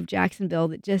view of Jacksonville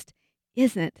that just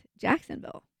isn't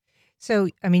Jacksonville. So,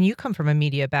 I mean, you come from a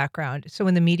media background. So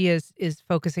when the media is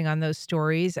focusing on those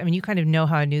stories, I mean, you kind of know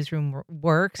how a newsroom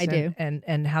works. I do.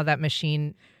 And how that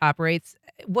machine operates.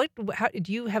 How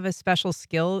do you have a special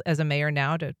skill as a mayor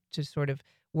now to sort of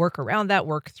work around that,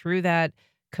 work through that,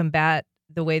 combat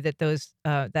the way that those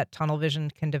that tunnel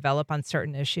vision can develop on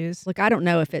certain issues? Look, I don't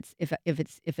know if it's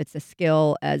a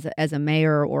skill as a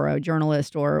mayor or a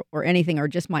journalist or anything, or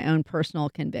just my own personal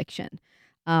conviction.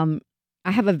 I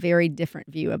have a very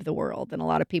different view of the world than a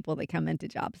lot of people that come into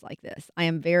jobs like this. I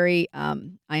am very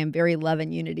love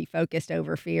and unity focused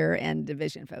over fear and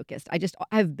division focused.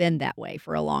 I've been that way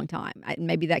for a long time.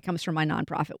 Maybe that comes from my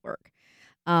nonprofit work.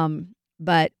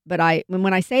 But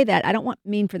when I say that, I don't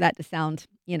mean for that to sound,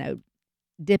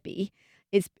 dippy.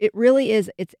 It really is.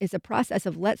 It's a process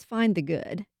of let's find the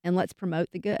good and let's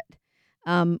promote the good.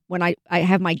 When I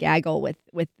have my gaggle with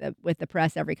the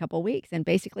press every couple of weeks, and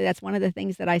basically that's one of the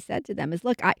things that I said to them is,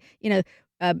 look, I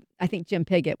think Jim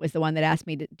Piggott was the one that asked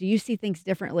me, do you see things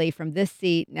differently from this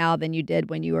seat now than you did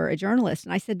when you were a journalist?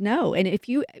 And I said, no. And if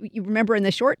you remember in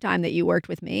the short time that you worked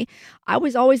with me, I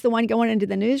was always the one going into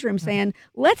the newsroom saying,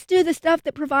 let's do the stuff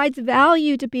that provides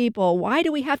value to people. Why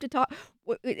do we have to talk?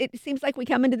 It seems like we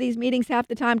come into these meetings half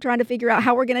the time trying to figure out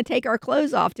how we're going to take our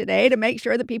clothes off today to make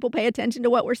sure that people pay attention to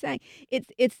what we're saying. It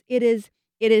is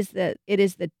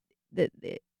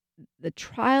the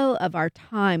trial of our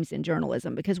times in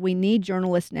journalism, because we need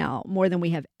journalists now more than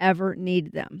we have ever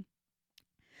needed them.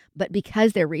 But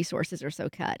because their resources are so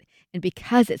cut and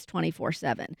because it's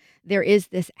 24/7, there is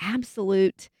this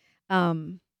absolute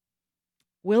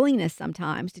willingness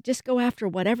sometimes to just go after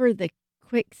whatever the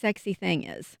quick, sexy thing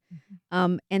is.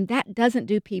 And that doesn't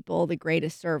do people the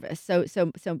greatest service. So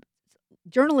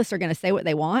journalists are going to say what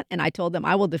they want, and I told them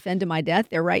I will defend to my death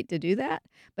their right to do that.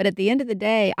 But at the end of the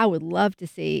day, I would love to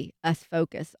see us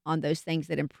focus on those things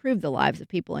that improve the lives of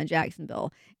people in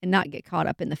Jacksonville and not get caught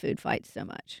up in the food fights so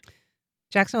much.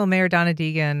 Jacksonville Mayor Donna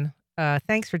Deegan,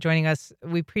 thanks for joining us.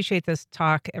 We appreciate this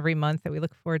talk every month, and we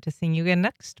look forward to seeing you again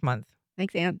next month.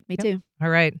 Thanks, Ann. Me too. All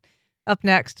right. Up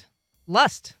next,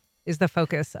 lust is the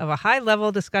focus of a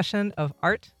high-level discussion of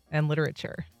art and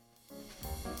literature.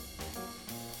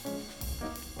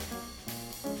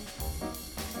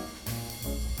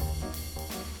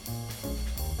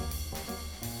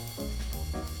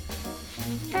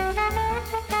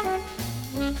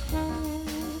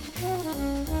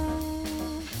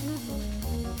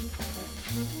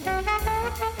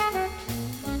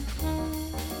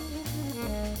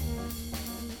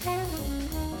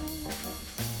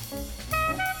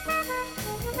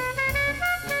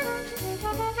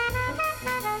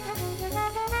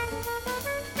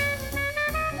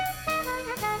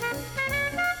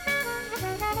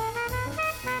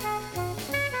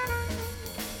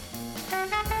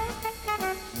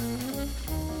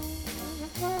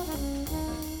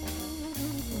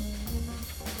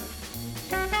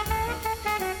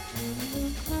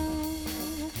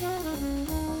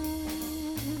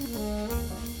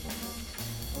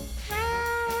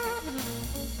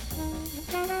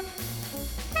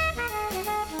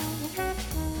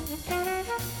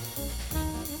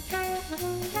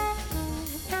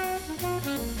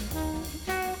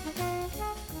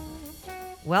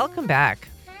 Welcome back.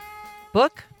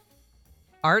 Book,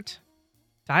 art,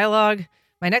 dialogue.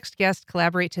 My next guests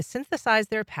collaborate to synthesize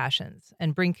their passions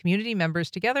and bring community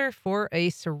members together for a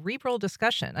cerebral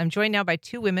discussion. I'm joined now by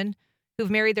two women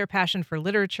who've married their passion for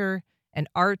literature and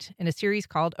art in a series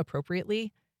called,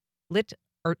 appropriately,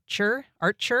 LiterARTure.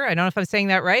 I don't know if I'm saying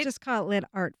that right. Just call it Lit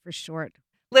Art for short.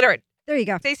 LiterART. There you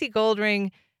go. Stacey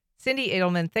Goldring, Cindy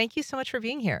Edelman, thank you so much for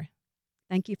being here.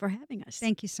 Thank you for having us.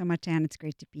 Thank you so much, Anne. It's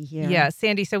great to be here. Yeah,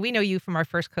 Sandy, so we know you from our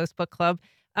First Coast Book Club,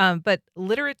 but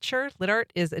LiterARTure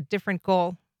is a different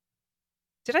goal.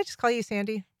 Did I just call you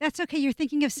Sandy? That's okay. You're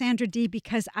thinking of Sandra Dee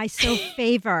because I so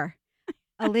favor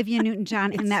Olivia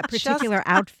Newton-John in that particular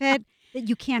outfit that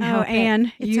you can't help it.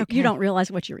 Anne, It's okay. You don't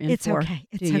realize what you're in It's for. okay.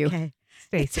 It's do you? okay.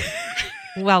 Stacey,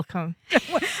 welcome.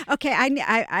 Okay,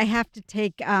 I have to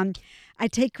take I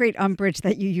take great umbrage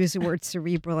that you use the word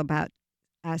cerebral about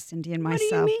Cindy and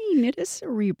myself. What do you mean? It is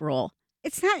cerebral.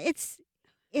 It's not.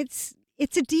 It's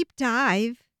a deep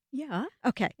dive. Yeah.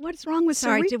 Okay. What's wrong with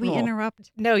Sorry, cerebral? did we interrupt?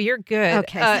 No, you're good.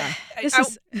 Okay.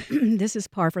 This is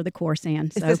par for the course, Anne.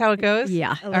 Is this how it goes?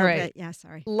 Yeah. A little All right. bit. Yeah.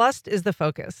 Sorry. Lust is the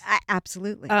focus.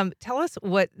 Absolutely. Tell us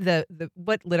what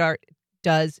what lit art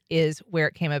does, is, where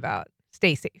it came about.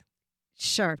 Stacey.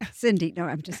 Sure. Cindy. No,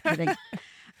 I'm just kidding.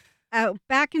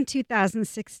 Back in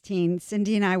 2016,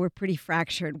 Cindy and I were pretty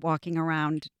fractured, walking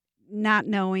around, not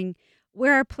knowing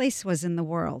where our place was in the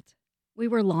world. We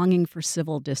were longing for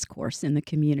civil discourse in the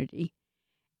community.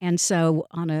 And so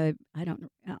I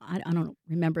don't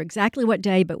remember exactly what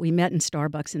day, but we met in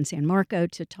Starbucks in San Marco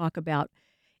to talk about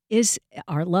is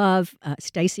our love.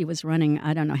 Stacey was running,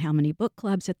 I don't know how many book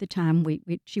clubs at the time.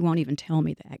 She won't even tell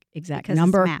me the exact Because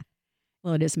number. it's math.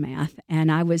 Well, it is math.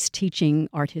 And I was teaching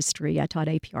art history. I taught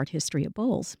AP art history at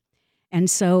Bowles. And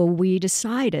so we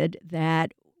decided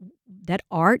that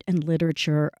art and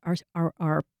literature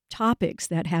are topics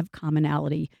that have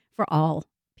commonality for all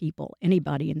people.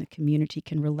 Anybody in the community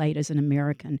can relate as an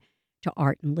American to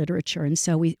art and literature. And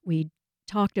so we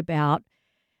talked about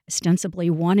ostensibly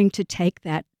wanting to take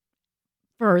that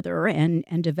further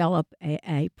and develop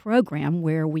a program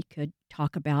where we could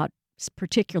talk about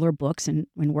particular books and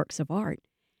works of art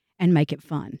and make it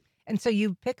fun. And so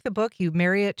you pick the book, you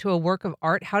marry it to a work of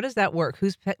art. How does that work?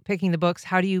 Who's picking the books?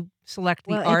 How do you select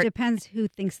the art? Well, it depends who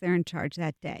thinks they're in charge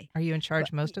that day. Are you in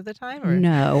charge most of the time? Or?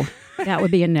 No, that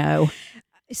would be a no.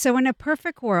 So in a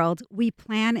perfect world, we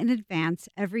plan in advance.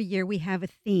 Every year we have a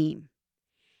theme,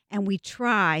 and we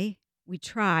try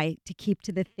to keep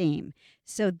to the theme.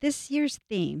 So this year's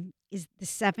theme is the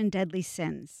 7 deadly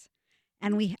sins.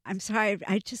 And I'm sorry,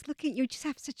 I just look at you, just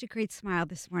have such a great smile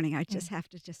this morning. I just have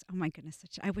to oh my goodness,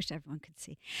 I wish everyone could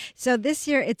see. So this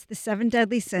year it's the 7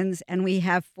 deadly sins, and we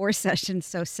have 4 sessions.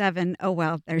 So 7, oh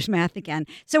well, there's math again.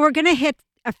 So we're going to hit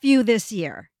a few this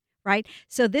year, right?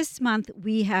 So this month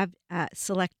we have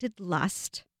selected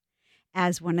lust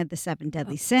as one of the 7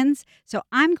 deadly sins. So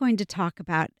I'm going to talk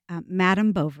about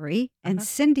Madame Bovary, and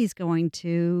Cindy's going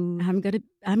to... I'm going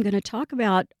to talk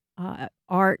about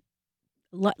art.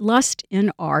 Lust in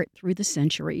art through the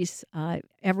centuries.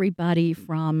 Everybody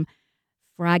from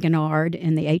Fragonard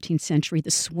in the 18th century, the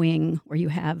swing, where you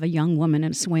have a young woman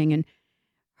in a swing and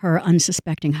her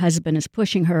unsuspecting husband is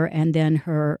pushing her, and then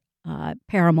her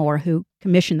paramour, who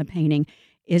commissioned the painting,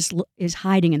 is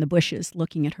hiding in the bushes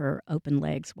looking at her open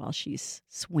legs while she's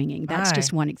swinging. That's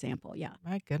just one example, yeah.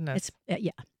 My goodness.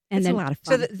 Yeah. And it's a lot of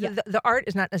fun. So the art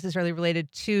is not necessarily related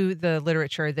to the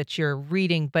literature that you're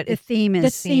reading, but the theme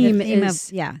is.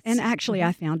 Yeah. And actually,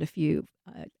 I found a few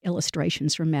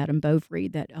illustrations from Madame Bovary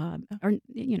that are,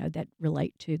 that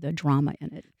relate to the drama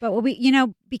in it. But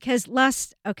because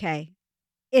lust, okay,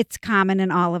 it's common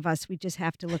in all of us. We just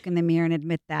have to look in the mirror and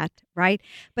admit that, right?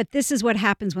 But this is what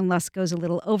happens when lust goes a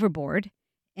little overboard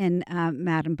in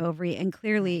Madame Bovary. And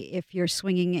clearly, if you're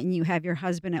swinging and you have your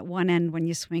husband at one end when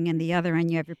you swing, and the other end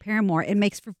you have your paramour, it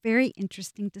makes for very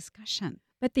interesting discussion.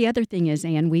 But the other thing is,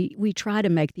 Anne, we try to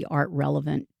make the art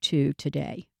relevant to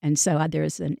today. And so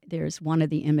there's one of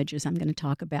the images I'm going to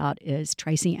talk about is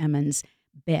Tracy Emin's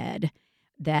bed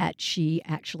that she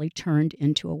actually turned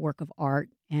into a work of art.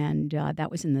 And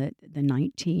that was in the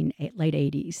late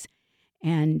 80s.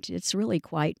 And it's really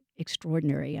quite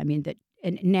extraordinary. I mean,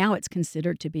 and now it's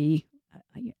considered to be,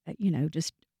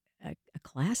 just a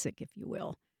classic, if you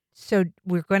will. So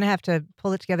we're going to have to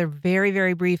pull it together very,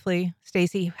 very briefly.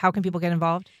 Stacey, how can people get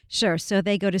involved? Sure. So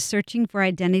they go to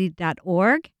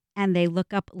searchingforidentity.org and they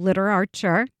look up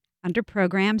LiterARTure under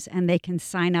programs, and they can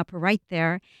sign up right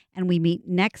there. And we meet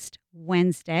next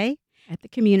Wednesday at the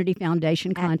Community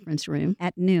Foundation Conference Room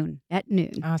at noon.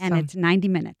 Awesome. And it's 90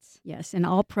 minutes. Yes. And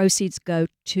all proceeds go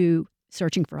to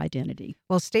Searching for Identity.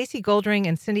 Well, Stacey Goldring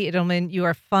and Cindy Edelman, you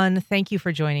are fun. Thank you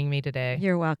for joining me today.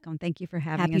 You're welcome. Thank you for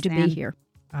having us. Happy to be here.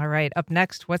 All right. Up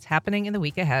next, what's happening in the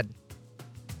week ahead?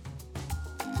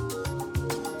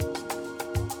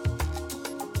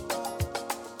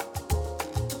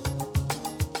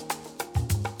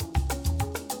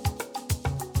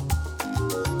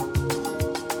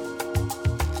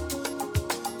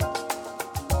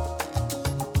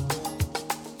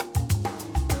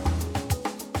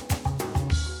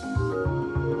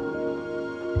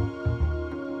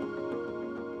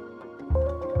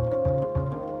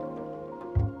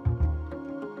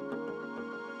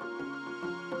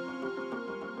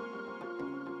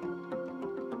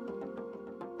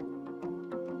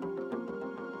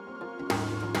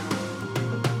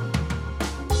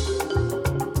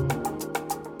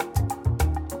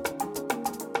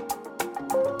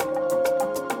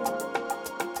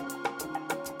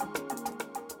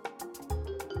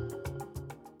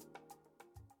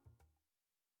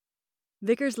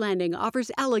 Vickers Landing offers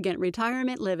elegant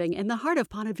retirement living in the heart of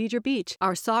Ponte Vedra Beach.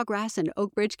 Our Sawgrass and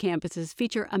Oak Ridge campuses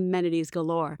feature amenities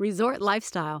galore, resort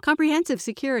lifestyle, comprehensive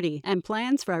security, and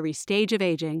plans for every stage of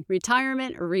aging.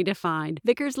 Retirement redefined.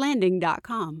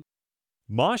 VickersLanding.com.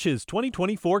 Mosh's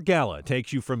 2024 Gala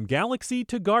takes you from galaxy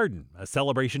to garden, a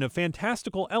celebration of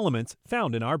fantastical elements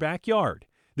found in our backyard.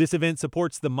 This event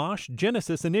supports the Mosh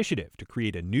Genesis initiative to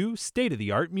create a new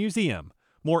state-of-the-art museum.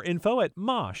 More info at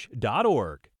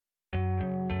mosh.org.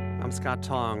 I'm Scott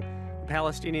Tong. A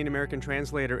Palestinian-American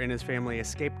translator and his family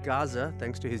escaped Gaza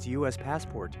thanks to his U.S.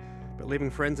 passport. But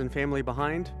leaving friends and family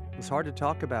behind was hard to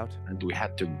talk about. And we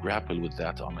had to grapple with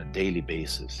that on a daily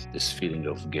basis, this feeling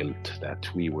of guilt that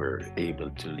we were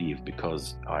able to leave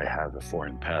because I have a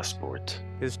foreign passport.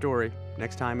 His story,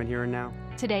 next time in Here and Now.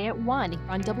 Today at 1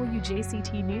 on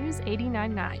WJCT News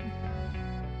 89.9.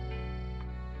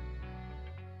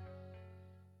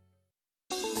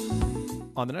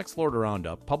 On the next Florida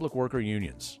Roundup, public worker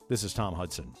unions. This is Tom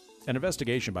Hudson. An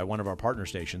investigation by one of our partner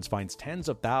stations finds tens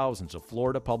of thousands of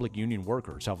Florida public union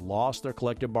workers have lost their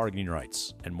collective bargaining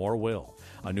rights, and more will.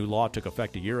 A new law took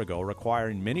effect a year ago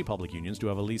requiring many public unions to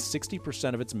have at least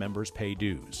 60% of its members pay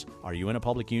dues. Are you in a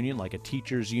public union like a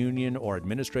teachers union or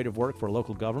administrative work for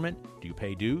local government? Do you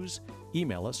pay dues?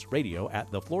 Email us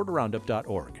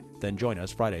radio@thefloridaroundup.org. Then join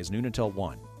us Fridays noon until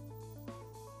 1.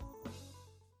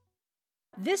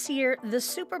 This year, the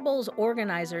Super Bowl's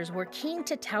organizers were keen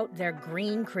to tout their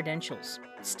green credentials.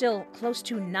 Still, close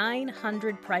to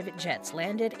 900 private jets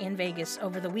landed in Vegas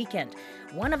over the weekend,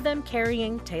 one of them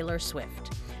carrying Taylor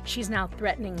Swift. She's now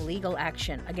threatening legal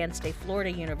action against a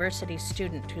Florida University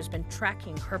student who's been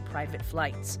tracking her private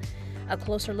flights. A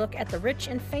closer look at the rich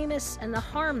and famous and the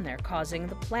harm they're causing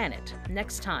the planet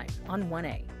next time on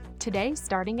 1A. Today,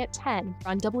 starting at 10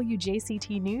 on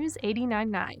WJCT News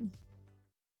 89.9.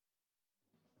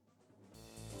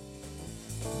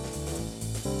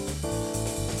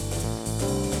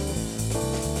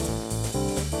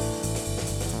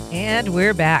 And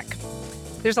we're back.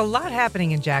 There's a lot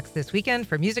happening in Jax this weekend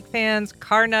for music fans,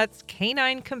 car nuts,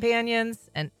 canine companions,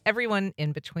 and everyone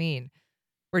in between.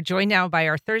 We're joined now by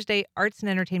our Thursday arts and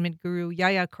entertainment guru,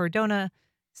 Yaya Cordona,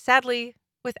 sadly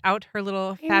without her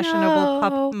little fashionable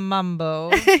pup Mambo.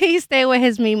 He stayed with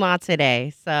his Mima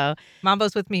today. So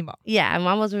Mambo's with Mima. Yeah,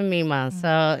 Mambo's with Mima.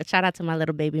 So shout out to my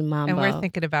little baby Mambo. And we're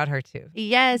thinking about her too.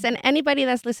 Yes, and anybody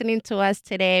that's listening to us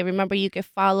today, remember you can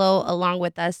follow along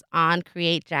with us on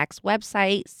Create Jax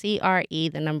website,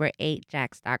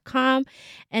 CRE8jax.com,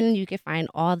 and you can find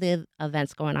all the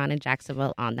events going on in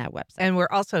Jacksonville on that website. And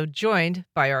we're also joined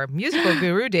by our musical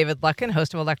guru, David Luckin,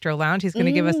 host of Electro Lounge. He's going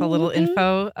to give us a little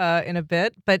info in a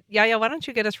bit. But Yaya, why don't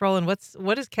you get us rolling?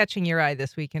 What is catching your eye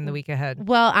this week and the week ahead?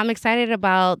 Well, I'm excited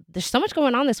about, there's so much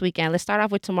going on this weekend. Let's start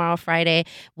off with tomorrow, Friday,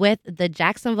 with the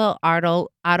Jacksonville Auto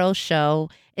Show.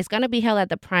 It's going to be held at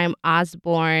the Prime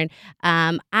Osborne.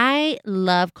 I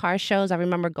love car shows. I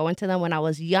remember going to them when I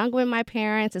was young with my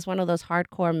parents. It's one of those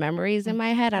hardcore memories in my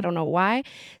head. I don't know why.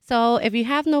 So if you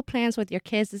have no plans with your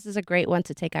kids, this is a great one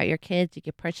to take out your kids. You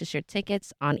can purchase your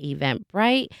tickets on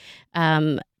Eventbrite.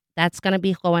 That's going to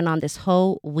be going on this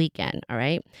whole weekend, all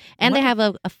right? And they have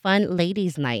a fun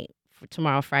ladies' night for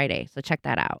tomorrow, Friday, so check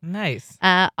that out. Nice.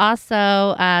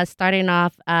 Also, starting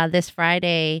off this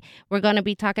Friday, we're going to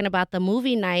be talking about the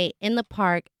movie night in the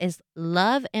park. Is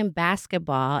Love and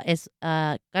Basketball. Is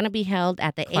going to be held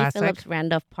at the A. Phillips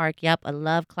Randolph Park. Yep, a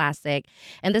love classic.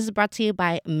 And this is brought to you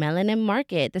by Melanin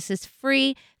Market. This is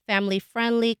free, family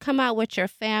friendly. Come out with your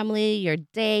family, your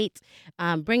date,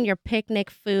 bring your picnic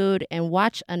food, and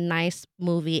watch a nice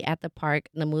movie at the park.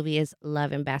 The movie is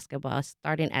Love and Basketball,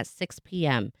 starting at 6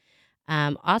 p.m.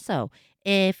 Also,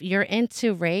 if you're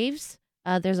into raves,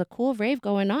 there's a cool rave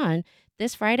going on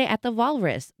this Friday at the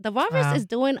Walrus. The Walrus is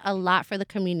doing a lot for the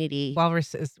community.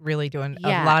 Walrus is really doing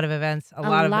a lot of events. A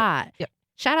lot. Yep.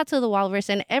 Shout out to the Walrus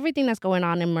and everything that's going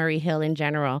on in Murray Hill in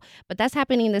general. But that's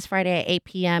happening this Friday at 8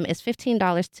 p.m. It's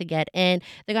 $15 to get in.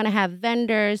 They're going to have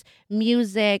vendors,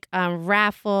 music,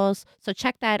 raffles. So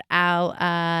check that out.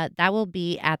 That will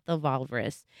be at the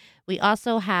Walrus. We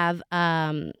also have,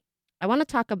 I want to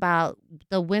talk about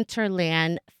the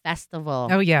Winterland Festival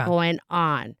going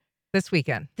on. This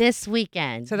weekend.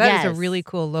 So that is a really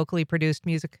cool locally produced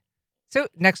music. So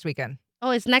next weekend. Oh,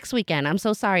 it's next weekend. I'm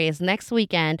so sorry. It's next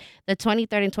weekend, the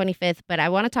 23rd and 25th. But I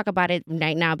want to talk about it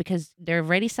right now because they're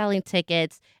already selling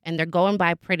tickets and they're going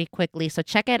by pretty quickly. So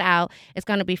check it out. It's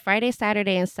going to be Friday,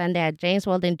 Saturday, and Sunday at James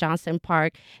Weldon Johnson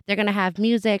Park. They're going to have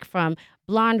music from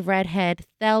Blonde Redhead,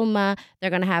 Thelma.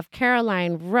 They're going to have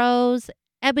Caroline Rose.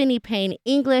 Ebony Payne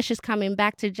English is coming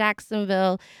back to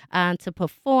Jacksonville to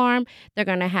perform. They're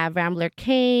going to have Rambler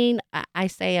Kane,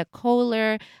 Isaiah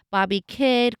Kohler, Bobby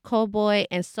Kidd, Cowboy,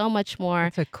 and so much more.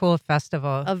 It's a cool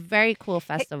festival. A very cool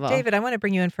festival. Hey, David, I want to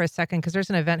bring you in for a second because there's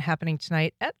an event happening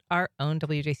tonight at our own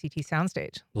WJCT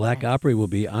Soundstage. Black Opry will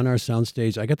be on our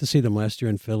soundstage. I got to see them last year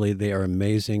in Philly. They are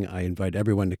amazing. I invite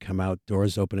everyone to come out.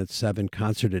 Doors open at 7,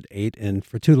 concert at 8. And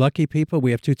for 2 lucky people, we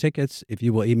have 2 tickets. If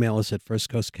you will email us at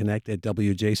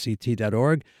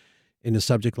firstcoastconnect@wjct.org. In the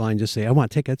subject line, just say, I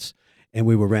want tickets. and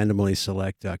we will randomly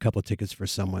select a couple of tickets for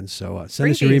someone. So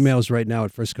send us your emails right now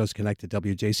at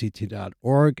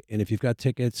firstcoastconnect@wjct.org. And if you've got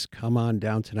tickets, come on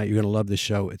down tonight. You're going to love the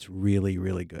show. It's really,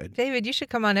 really good. David, you should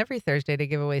come on every Thursday to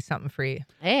give away something free.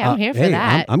 Hey, I'm here for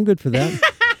that. I'm good for that.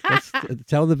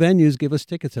 Tell the venues, give us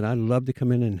tickets, and I'd love to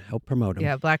come in and help promote them.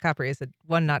 Yeah, Black Opry is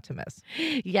one not to miss.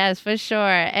 Yes, for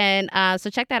sure. And so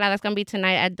check that out. That's going to be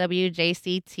tonight at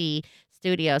WJCT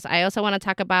Studios. I also want to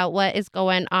talk about what is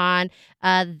going on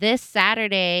this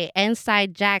Saturday.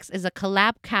 Inside Jack's is a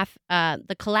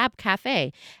the Collab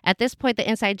Cafe. At this point, the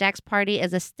Inside Jack's party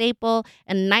is a staple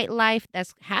and nightlife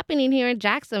that's happening here in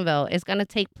Jacksonville. It's going to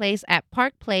take place at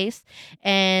Park Place,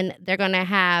 and they're going to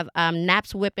have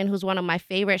Naps Whippin', who's one of my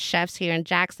favorite chefs here in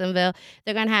Jacksonville.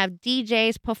 They're going to have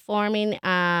DJs performing.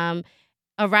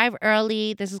 Arrive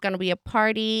early. This is going to be a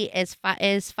party. It's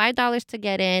 $5 to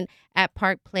get in at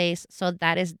Park Place. So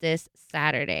that is this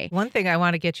Saturday. One thing I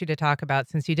want to get you to talk about,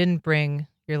 since you didn't bring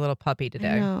your little puppy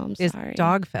today, is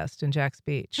Dog Fest in Jack's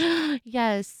Beach.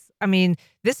 Yes. I mean,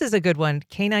 this is a good one.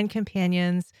 Canine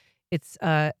Companions. It's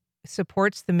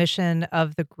supports the mission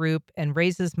of the group and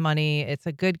raises money. It's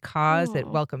a good cause. It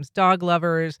welcomes dog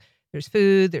lovers. There's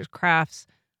food. There's crafts.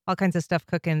 All kinds of stuff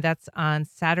cooking. That's on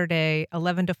Saturday,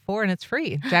 11 to 4, and it's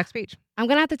free. Jack's Beach. I'm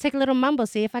going to have to take a little mumble,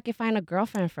 see if I can find a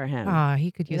girlfriend for him. Oh, he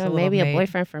could use a little maybe maid. A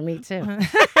boyfriend for me, too.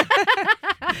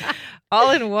 All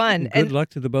in one. Good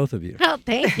luck to the both of you. Oh,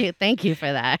 thank you. Thank you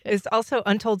for that. It's also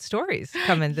Untold Stories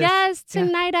coming this. Yes,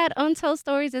 tonight at Untold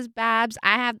Stories is Babs.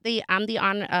 I have the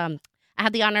honor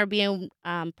of being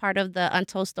part of the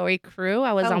Untold Story crew.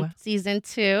 I was on season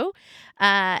 2.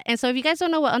 And so if you guys don't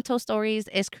know what Untold Stories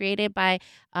is, created by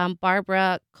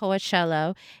Barbara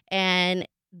Coachello. And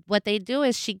what they do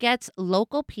is she gets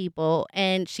local people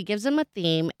and she gives them a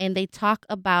theme and they talk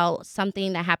about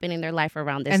something that happened in their life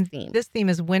around this theme. This theme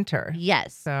is winter.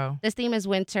 Yes. So this theme is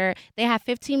winter. They have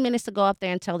 15 minutes to go up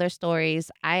there and tell their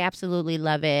stories. I absolutely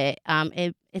love it.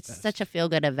 It's such a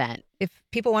feel-good event. If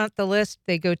people want the list,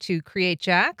 they go to Create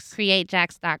Jacks.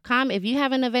 CreateJacks.com. If you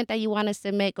have an event that you want to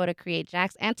submit, go to Create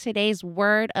Jacks. And today's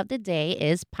word of the day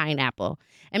is pineapple.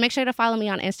 And make sure to follow me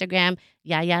on Instagram,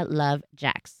 Yaya Love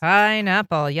Jacks.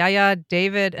 Pineapple. Yaya,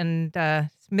 David, and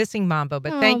missing Mambo.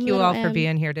 But thank you all for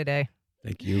being here today.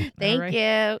 Thank you. Thank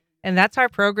you. And that's our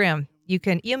program. You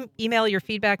can email your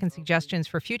feedback and suggestions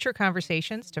for future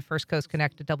conversations to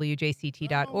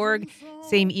firstcoastconnect@wjct.org.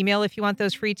 Same email if you want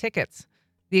those free tickets.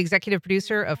 The executive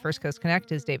producer of First Coast Connect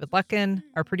is David Luckin.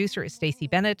 Our producer is Stacey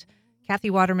Bennett. Kathy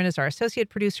Waterman is our associate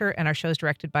producer, and our show is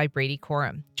directed by Brady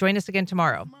Coram. Join us again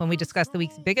tomorrow when we discuss the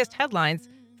week's biggest headlines,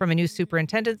 from a new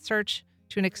superintendent search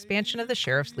to an expansion of the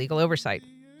sheriff's legal oversight.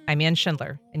 I'm Ann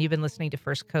Schindler, and you've been listening to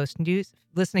First Coast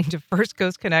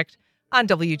Connect on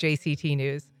WJCT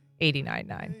News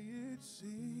 89.9.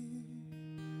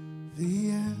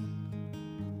 The end.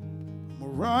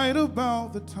 I'm right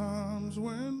about the times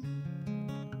when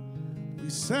we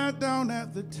sat down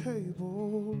at the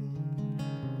table,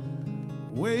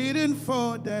 waiting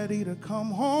for Daddy to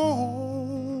come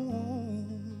home.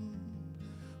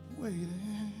 Waiting.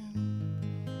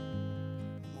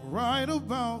 I'm right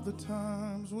about the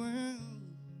times when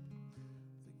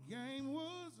the game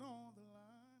was on the line.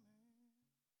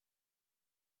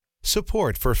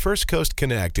 Support for First Coast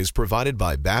Connect is provided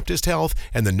by Baptist Health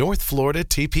and the North Florida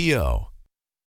TPO.